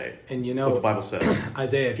Bible say. And what the Bible says.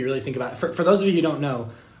 Isaiah, if you really think about it, for those of you who don't know,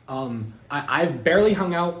 I've barely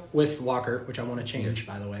hung out with Walker, which I want to change,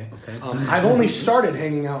 by the way. Okay. I've only started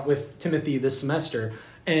hanging out with Timothy this semester,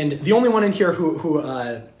 and the only one in here who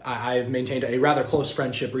I've maintained a rather close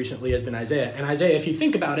friendship recently has been Isaiah. And Isaiah, if you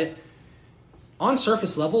think about it, on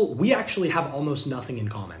surface level, we actually have almost nothing in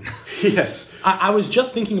common. Yes. I was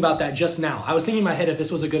just thinking about that just now. I was thinking in my head if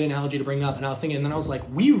this was a good analogy to bring up, and I was thinking, and then I was like,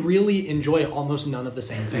 we really enjoy almost none of the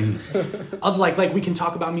same things. Of like we can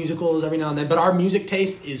talk about musicals every now and then, but our music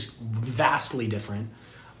taste is vastly different.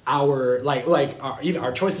 Our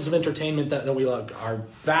our choices of entertainment that we love are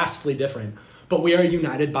vastly different, but we are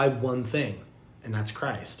united by one thing, and that's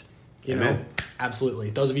Christ. You Amen. know, absolutely.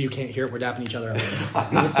 Those of you who can't hear it, we're dapping each other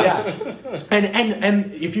up. Yeah,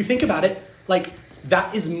 and if you think about it, like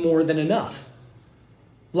that is more than enough.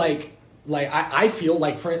 Like Like I feel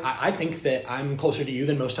like I think that I'm closer to you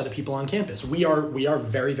than most other people on campus. We are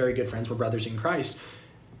very, very good friends. We're brothers in Christ.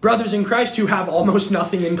 Brothers in Christ who have almost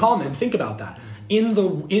nothing in common. Think about that. In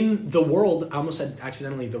the world, I almost said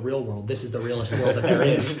accidentally the real world. This is the realest world that there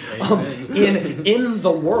is. In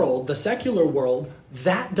the world, the secular world,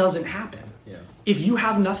 that doesn't happen. Yeah. If you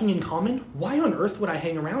have nothing in common, why on earth would I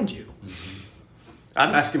hang around you?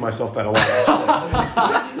 I'm asking myself that a lot,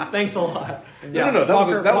 actually. Thanks a lot. No,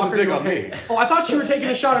 that was a dig on me. Oh, I thought you were taking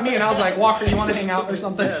a shot at me, and I was like, Walker, you want to hang out or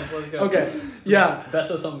something? Yes, let's go. Okay, yeah.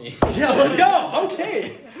 Bestos on me. Yeah, let's go.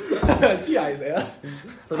 Okay. See, Isaiah.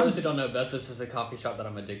 For those who don't know, Bestos is a coffee shop that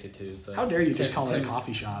I'm addicted to. So How dare you just call it a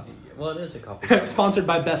coffee shop? Well, it is a coffee shop. Sponsored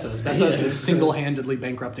by Bessos. Bessos is single-handedly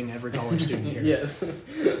bankrupting every college student here. Yes.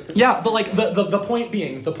 Yeah, but like the point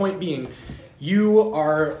being, you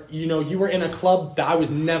were in a club that I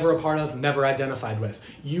was never a part of, never identified with.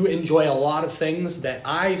 You enjoy a lot of things that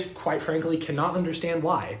I, quite frankly, cannot understand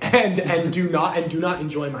why, and do not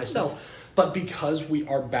enjoy myself. But because we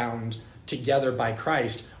are bound together by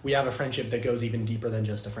Christ, we have a friendship that goes even deeper than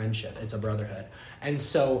just a friendship. It's a brotherhood. And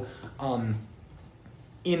so,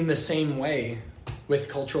 in the same way, with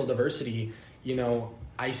cultural diversity,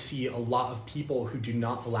 I see a lot of people who do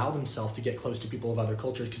not allow themselves to get close to people of other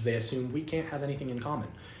cultures because they assume we can't have anything in common.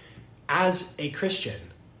 As a Christian,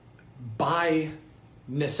 by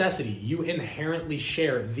necessity, you inherently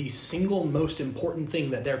share the single most important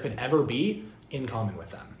thing that there could ever be in common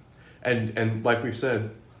with them. And like we've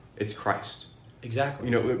said, it's Christ.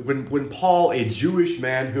 Exactly. When Paul, a Jewish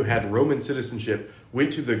man who had Roman citizenship,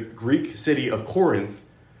 went to the Greek city of Corinth,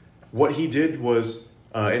 what he did was,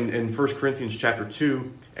 in 1 Corinthians chapter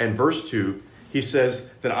 2 and verse 2, he says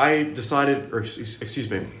that I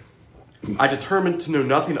determined to know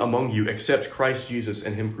nothing among you except Christ Jesus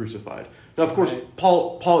and him crucified. Now, of course, Right.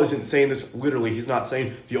 Paul isn't saying this literally. He's not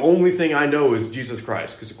saying the only thing I know is Jesus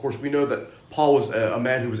Christ. Because, of course, we know that Paul was a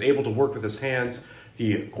man who was able to work with his hands.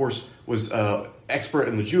 He, of course, was expert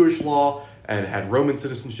in the Jewish law and had Roman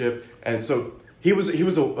citizenship. And so he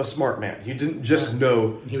was a smart man. He didn't just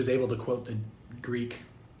know. He was able to quote the Greek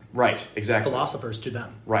Right, exactly. philosophers to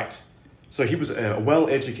them. Right. So he was a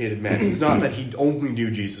well-educated man. It's not that he only knew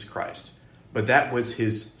Jesus Christ, but that was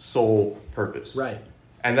his sole purpose. Right.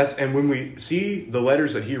 And when we see the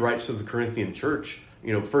letters that he writes to the Corinthian church,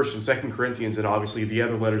 1st and 2nd Corinthians, and obviously the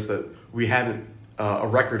other letters that we haven't a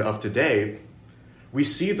record of today, we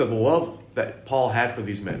see the love that Paul had for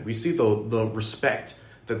these men. We see the respect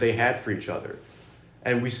that they had for each other.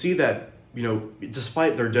 And we see that,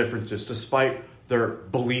 despite their differences, despite their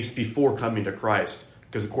beliefs before coming to Christ,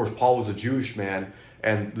 because, of course, Paul was a Jewish man,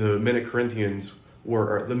 and the men at Corinth,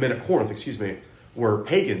 were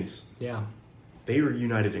pagans. Yeah, They were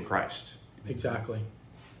united in Christ. exactly.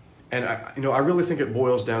 And I really think it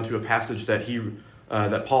boils down to a passage that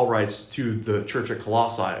that Paul writes to the church at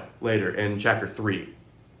Colossae later in chapter 3.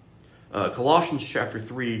 Colossians chapter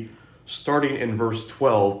 3, starting in verse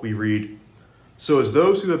 12, we read, "So as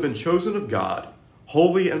those who have been chosen of God,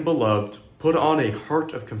 holy and beloved, put on a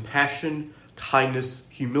heart of compassion, kindness,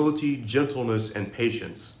 humility, gentleness, and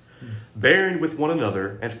patience, bearing with one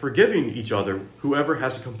another and forgiving each other whoever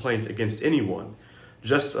has a complaint against anyone,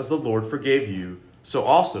 just as the Lord forgave you, so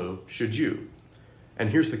also should you." And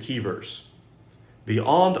here's the key verse.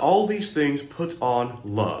 "Beyond all these things put on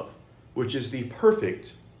love, which is the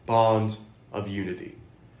perfect bond of unity."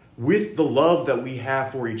 With the love that we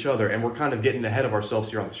have for each other, and we're kind of getting ahead of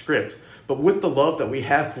ourselves here on the script, but with the love that we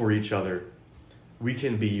have for each other, we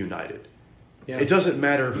can be united. Yeah. It doesn't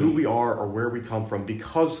matter who we are or where we come from,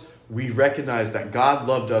 because we recognize that God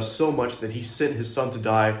loved us so much that he sent his son to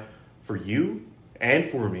die for you and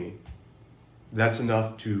for me. That's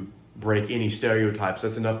enough to break any stereotypes.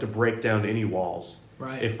 That's enough to break down any walls,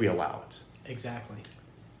 Right. if we allow it. Exactly.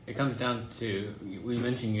 It comes down to, we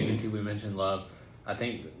mentioned unity, we mentioned love. I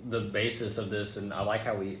think the basis of this, and I like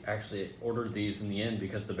how we actually ordered these in the end,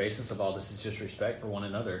 because the basis of all this is just respect for one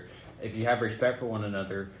another. If you have respect for one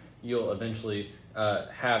another, you'll eventually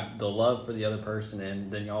have the love for the other person,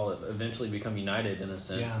 and then y'all eventually become united in a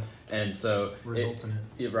sense. Yeah. And so Results in it.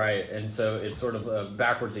 Yeah, right. And so it's sort of a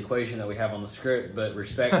backwards equation that we have on the script, but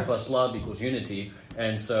respect plus love equals unity.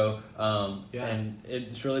 And so, and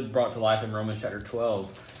it's really brought to life in Romans chapter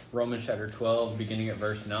 12. Romans chapter 12, beginning at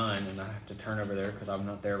verse 9, and I have to turn over there because I'm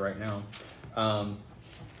not there right now.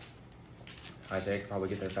 Isaiah could probably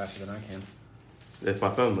get there faster than I can. If my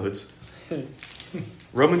phone loads.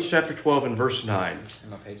 Romans chapter 12 and verse 9.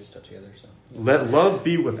 And my pages stuck together, so. "Let love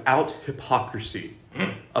be without hypocrisy.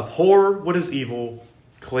 Abhor what is evil.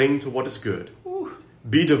 Cling to what is good.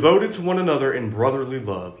 Be devoted to one another in brotherly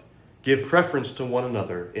love. Give preference to one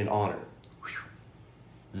another in honor."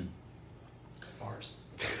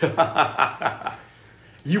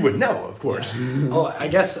 You would know, of course. Oh, I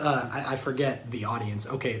guess I forget the audience.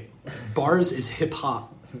 Okay, bars is hip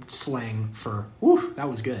hop slang for whew, that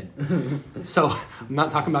was good. So I'm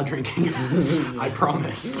not talking about drinking. I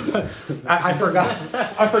promise. I forgot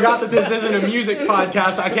that this isn't a music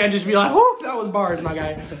podcast. I can't just be like, whew, that was bars, my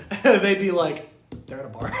guy. They'd be like, they're at a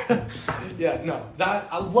bar. Yeah, no.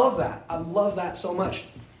 I love that. I love that so much.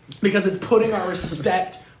 Because it's putting our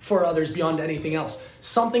respect for others beyond anything else.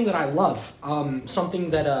 Something that I love,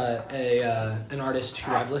 something that an artist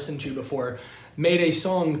who I've listened to before made a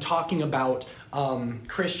song talking about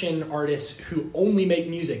Christian artists who only make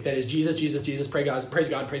music that is Jesus, Jesus, Jesus, praise God, praise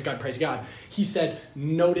God, praise God, praise God. He said,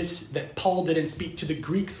 notice that Paul didn't speak to the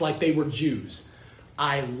Greeks like they were Jews.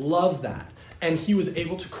 I love that. And he was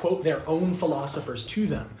able to quote their own philosophers to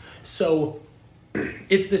them. So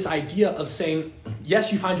it's this idea of saying,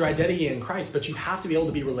 yes, you find your identity in Christ, but you have to be able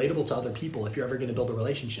to be relatable to other people if you're ever going to build a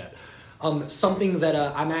relationship. Something that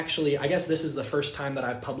I'm actually, I guess this is the first time that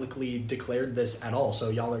I've publicly declared this at all, so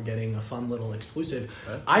y'all are getting a fun little exclusive.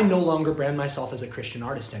 Right. I no longer brand myself as a Christian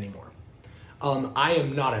artist anymore. I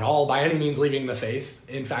am not at all by any means leaving the faith.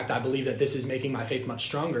 In fact, I believe that this is making my faith much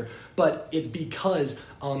stronger. But it's because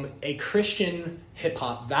a Christian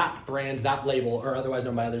hip-hop, that brand, that label, or otherwise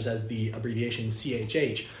known by others as the abbreviation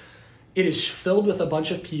CHH, it is filled with a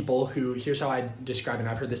bunch of people who, here's how I describe it, and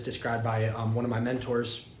I've heard this described by one of my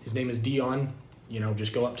mentors. His name is Dion. You know,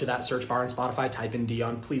 just go up to that search bar on Spotify, type in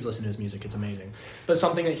Dion. Please listen to his music. It's amazing. But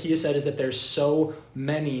something that he has said is that there's so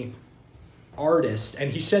many artists,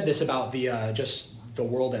 and he said this about the just the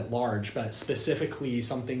world at large, but specifically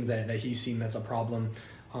something that he's seen that's a problem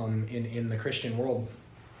in the Christian world,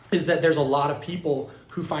 is that there's a lot of people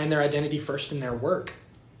who find their identity first in their work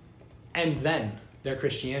and then their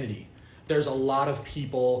Christianity. There's a lot of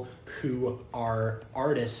people who are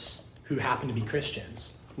artists who happen to be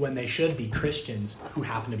Christians when they should be Christians who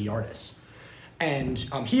happen to be artists. And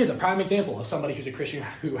he is a prime example of somebody who's a Christian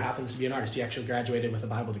who happens to be an artist. He actually graduated with a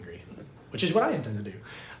Bible degree, which is what I intend to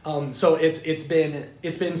do. So it's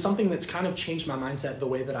been something that's kind of changed my mindset, the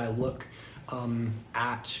way that I look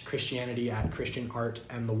at Christianity, at Christian art,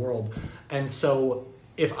 and the world. And so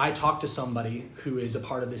if I talk to somebody who is a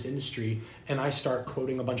part of this industry and I start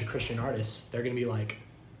quoting a bunch of Christian artists, they're going to be like,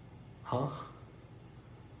 huh?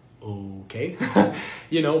 Okay.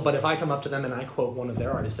 You know, but if I come up to them and I quote one of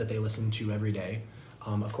their artists that they listen to every day,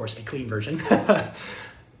 of course, a clean version,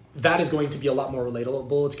 that is going to be a lot more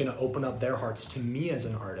relatable. It's going to open up their hearts to me as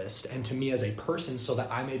an artist and to me as a person so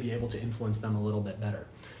that I may be able to influence them a little bit better.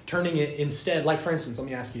 Turning it instead, like for instance, let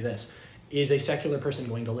me ask you this. Is a secular person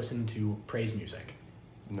going to listen to praise music?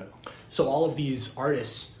 No. So all of these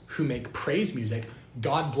artists who make praise music,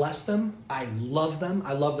 God bless them. I love them.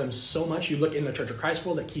 I love them so much. You look in the Church of Christ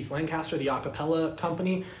world at Keith Lancaster, the a cappella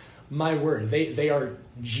company, my word, they are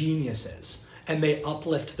geniuses and they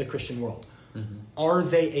uplift the Christian world. Mm-hmm. Are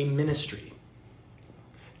they a ministry?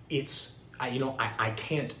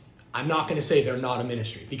 I'm not going to say they're not a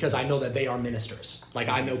ministry because I know that they are ministers. Like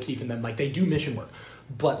I know Keith and them, like they do mission work.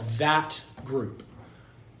 But that group,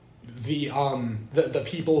 the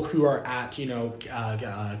people who are at,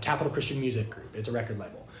 Capital Christian Music Group, it's a record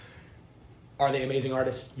label. Are they amazing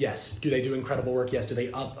artists? Yes. Do they do incredible work? Yes. Do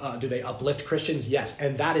they uplift Christians? Yes.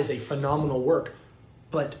 And that is a phenomenal work.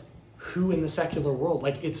 But who in the secular world?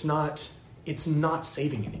 Like it's not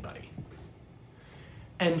saving anybody.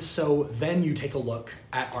 And so then you take a look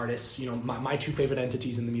at artists, my two favorite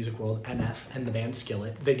entities in the music world, NF and the band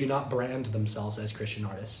Skillet. They do not brand themselves as Christian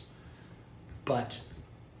artists, but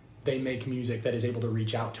they make music that is able to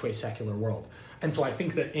reach out to a secular world. And so I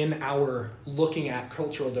think that in our looking at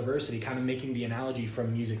cultural diversity, kind of making the analogy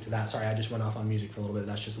from music to that, sorry, I just went off on music for a little bit,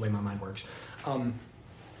 that's just the way my mind works,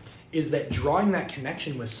 is that drawing that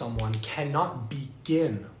connection with someone cannot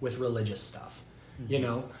begin with religious stuff.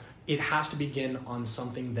 Mm-hmm. It has to begin on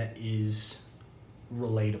something that is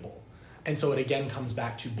relatable. And so it again comes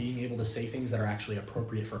back to being able to say things that are actually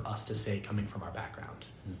appropriate for us to say coming from our background.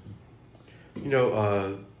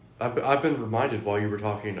 Mm-hmm. I've been reminded while you were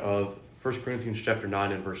talking of 1 Corinthians chapter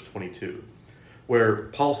 9 and verse 22, where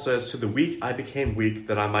Paul says, "To the weak I became weak,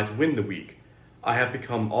 that I might win the weak. I have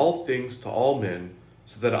become all things to all men,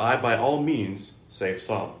 so that I by all means save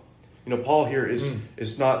some." Paul here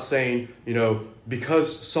is not saying,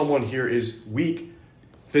 because someone here is weak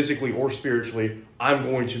physically or spiritually, I'm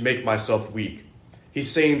going to make myself weak.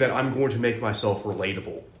 He's saying that I'm going to make myself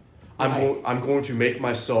relatable. I'm going to make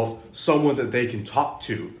myself someone that they can talk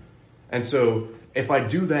to. And so if I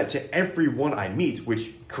do that to everyone I meet,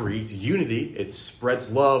 which creates unity, it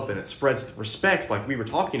spreads love and it spreads respect like we were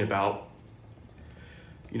talking about,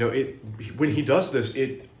 when he does this,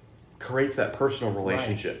 it creates that personal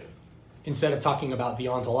relationship. Instead of talking about the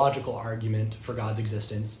ontological argument for God's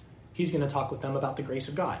existence, he's going to talk with them about the grace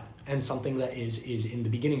of God and something that is in the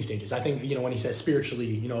beginning stages. I think, when he says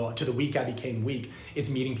spiritually, to the weak I became weak, it's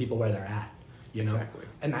meeting people where they're at, Exactly.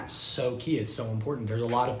 And that's so key. It's so important. There's a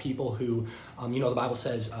lot of people who, the Bible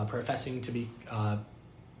says, professing to be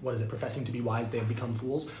wise, they have become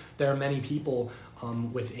fools. There are many people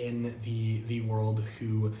within the world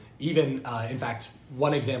who even, in fact,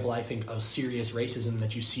 one example I think of serious racism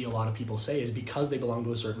that you see a lot of people say is because they belong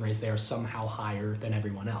to a certain race, they are somehow higher than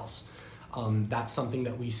everyone else. That's something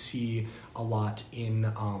that we see a lot in,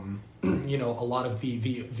 a lot of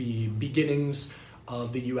the beginnings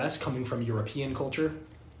of the U.S. coming from European culture,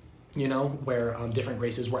 where different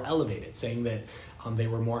races were elevated, saying that they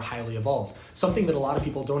were more highly evolved. Something that a lot of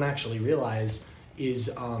people don't actually realize is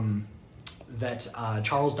that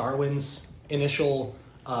Charles Darwin's initial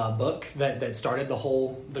book that started the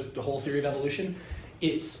whole theory of evolution,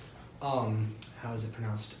 it's how is it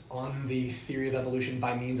pronounced? On the Theory of Evolution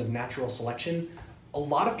by Means of Natural Selection. A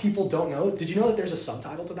lot of people don't know. Did you know that there's a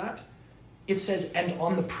subtitle to that? It says, and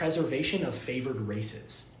on the preservation of favored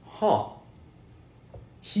races. Huh.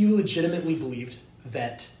 He legitimately believed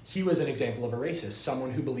that he was an example of a racist, someone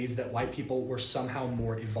who believes that white people were somehow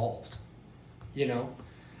more evolved,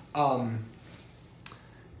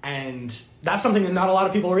 and that's something that not a lot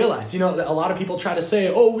of people realize. A lot of people try to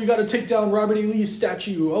say, oh, we got to take down Robert E. Lee's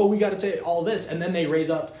statue. Oh, we got to take all this. And then they raise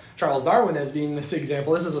up Charles Darwin as being this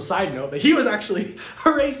example. This is a side note, but he was actually a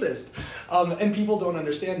racist. And people don't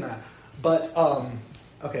understand that. But,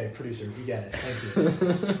 okay, producer, we get it. Thank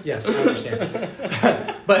you. Yes, I understand.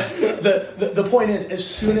 But the point is, as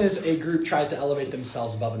soon as a group tries to elevate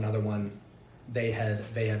themselves above another one, they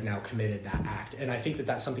have now committed that act. And I think that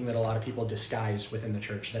that's something that a lot of people disguise within the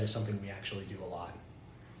church. That is something we actually do a lot.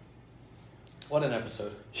 What an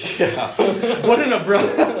episode. Yeah. What an abrupt...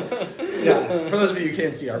 Yeah, for those of you who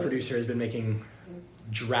can't see, our producer has been making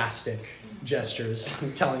drastic gestures,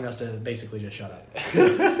 telling us to basically just shut up.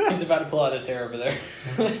 He's about to pull out his hair over there.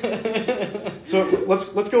 So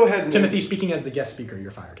let's go ahead and... Timothy, speaking as the guest speaker,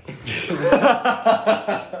 you're fired.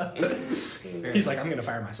 He's like, I'm going to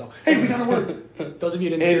fire myself. Hey, we got a word. Those of you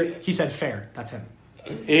who didn't hear, he said fair. That's him.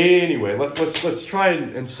 Anyway, let's try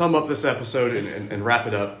and sum up this episode and wrap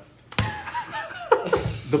it up.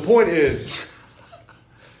 The point is,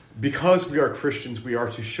 because we are Christians, we are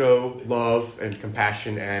to show love and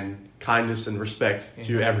compassion and kindness and respect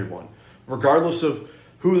to everyone, regardless of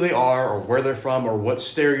who they are or where they're from or what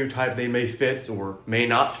stereotype they may fit or may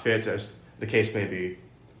not fit, as the case may be.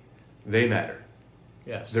 They matter.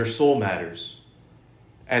 Yes. Their soul matters.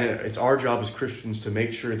 And it's our job as Christians to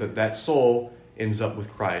make sure that soul ends up with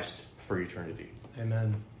Christ for eternity.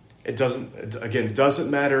 Amen. It doesn't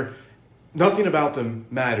matter. Nothing about them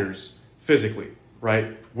matters physically,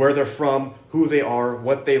 right? Where they're from, who they are,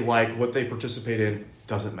 what they like, what they participate in,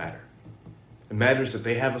 doesn't matter. It matters that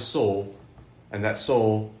they have a soul, and that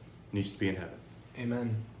soul needs to be in heaven.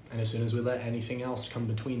 Amen. And as soon as we let anything else come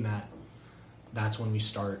between that, that's when we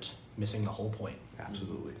start missing the whole point.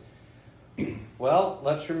 Absolutely. Well,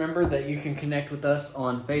 let's remember that you can connect with us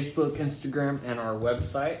on Facebook, Instagram, and our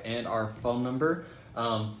website, and our phone number.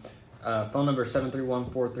 Phone number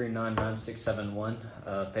 731-439-9671.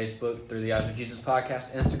 Facebook, Through the Eyes of Jesus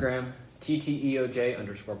Podcast. Instagram,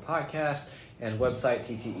 TTEOJ_podcast. And website,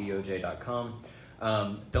 TTEOJ.com.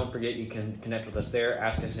 Don't forget you can connect with us there.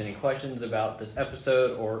 Ask us any questions about this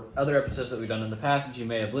episode or other episodes that we've done in the past that you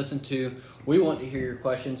may have listened to. We want to hear your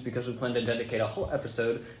questions because we plan to dedicate a whole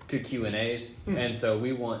episode to Q&As. And so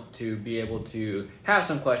we want to be able to have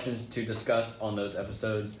some questions to discuss on those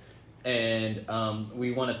episodes. And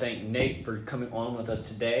we want to thank Nate for coming on with us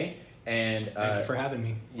today. And Thank you for having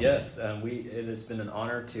me. Yes, it has been an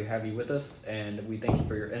honor to have you with us, and we thank you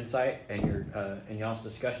for your insight and your and y'all's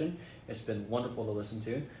discussion. It's been wonderful to listen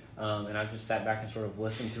to, and I've just sat back and sort of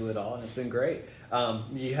listened to it all, and it's been great.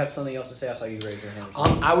 You have something else to say? I saw you raise your hand.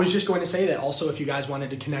 I was just going to say that also, if you guys wanted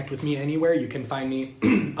to connect with me anywhere, you can find me,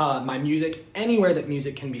 my music, anywhere that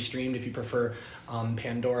music can be streamed, if you prefer,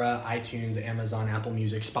 Pandora, iTunes, Amazon, Apple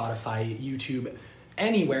Music, Spotify, YouTube,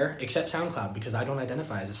 anywhere except SoundCloud, because I don't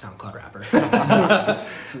identify as a SoundCloud rapper.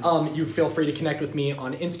 You feel free to connect with me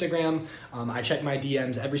on Instagram. I check my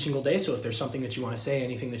DMs every single day, so if there's something that you want to say,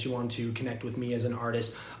 anything that you want to connect with me as an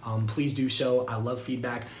artist, please do so. I love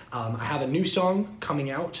feedback. I have a new song coming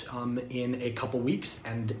out in a couple weeks,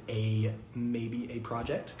 and maybe a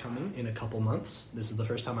project coming in a couple months. This is the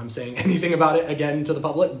first time I'm saying anything about it again to the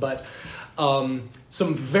public, but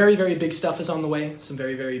Some very, very big stuff is on the way. Some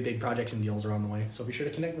very, very big projects and deals are on the way. So be sure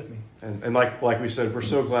to connect with me. And like we said, we're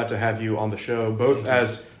so glad to have you on the show, both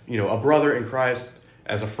as a brother in Christ,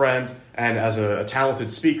 as a friend, and as a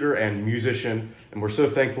talented speaker and musician. And we're so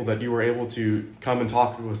thankful that you were able to come and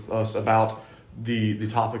talk with us about the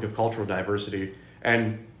topic of cultural diversity.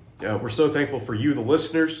 And we're so thankful for you, the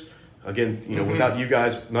listeners. Again, without you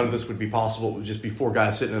guys, none of this would be possible. It would just be four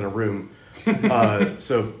guys sitting in a room.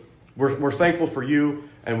 So we're thankful for you,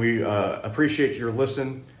 and we appreciate your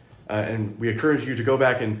listen. And we encourage you to go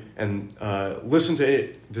back and listen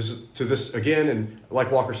to this again. And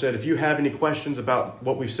like Walker said, if you have any questions about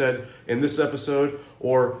what we said in this episode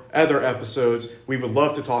or other episodes, we would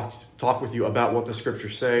love to talk with you about what the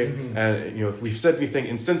scriptures say. And if we've said anything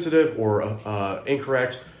insensitive or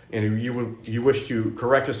incorrect, and you wish to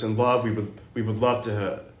correct us in love, we would love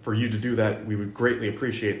for you to do that. We would greatly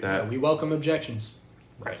appreciate that. We welcome objections.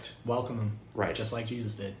 Right. Welcome them. Right. Just like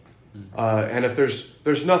Jesus did. And if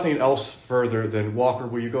there's nothing else further, then Walker,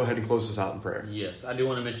 will you go ahead and close this out in prayer? Yes, I do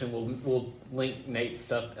want to mention we'll link Nate's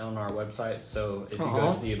stuff on our website. So if you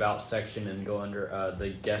go to the About section and go under the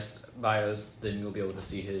guest bios, then you'll be able to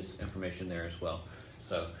see his information there as well.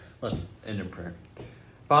 So let's end in prayer.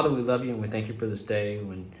 Father, we love you and we thank you for this day.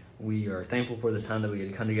 When we are thankful for this time that we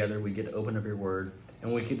get to come together, we get to open up your word,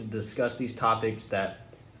 and we get to discuss these topics that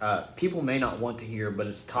people may not want to hear, but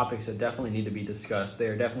it's topics that definitely need to be discussed. They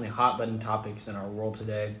are definitely hot button topics in our world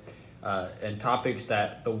today, and topics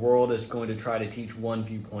that the world is going to try to teach one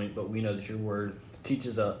viewpoint, but we know that your word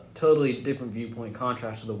teaches a totally different viewpoint,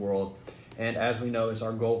 contrast to the world. And as we know, it's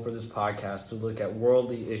our goal for this podcast to look at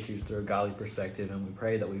worldly issues through a godly perspective, and we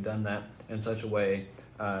pray that we've done that in such a way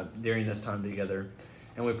during this time together.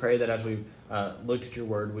 And we pray that as we've looked at your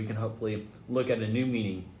word, we can hopefully look at a new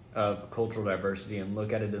meaning of cultural diversity and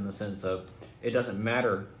look at it in the sense of it doesn't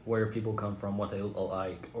matter where people come from, what they look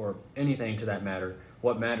like, or anything to that matter.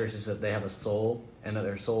 What matters is that they have a soul and that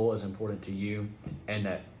their soul is important to you, and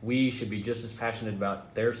that we should be just as passionate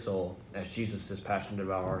about their soul as Jesus is passionate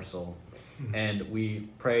about our soul. And we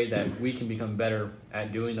pray that we can become better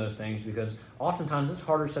at doing those things, because oftentimes it's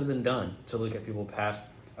harder said than done to look at people past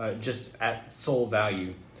just at soul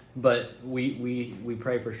value. But we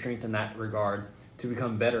pray for strength in that regard to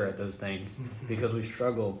become better at those things, because we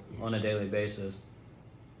struggle on a daily basis.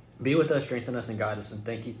 Be with us, strengthen us, and guide us. And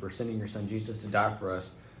thank you for sending your son Jesus to die for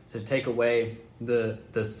us, to take away the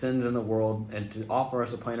sins in the world and to offer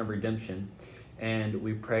us a plan of redemption. And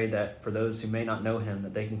we pray that for those who may not know him,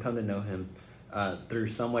 that they can come to know him through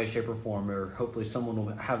some way, shape, or form, or hopefully someone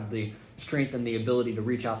will have the strength and the ability to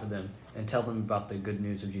reach out to them and tell them about the good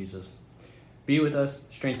news of Jesus. Be with us,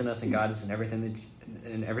 strengthen us, and guide us in everything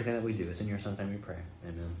that we do. It's in your son's name we pray.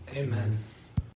 Amen. Amen.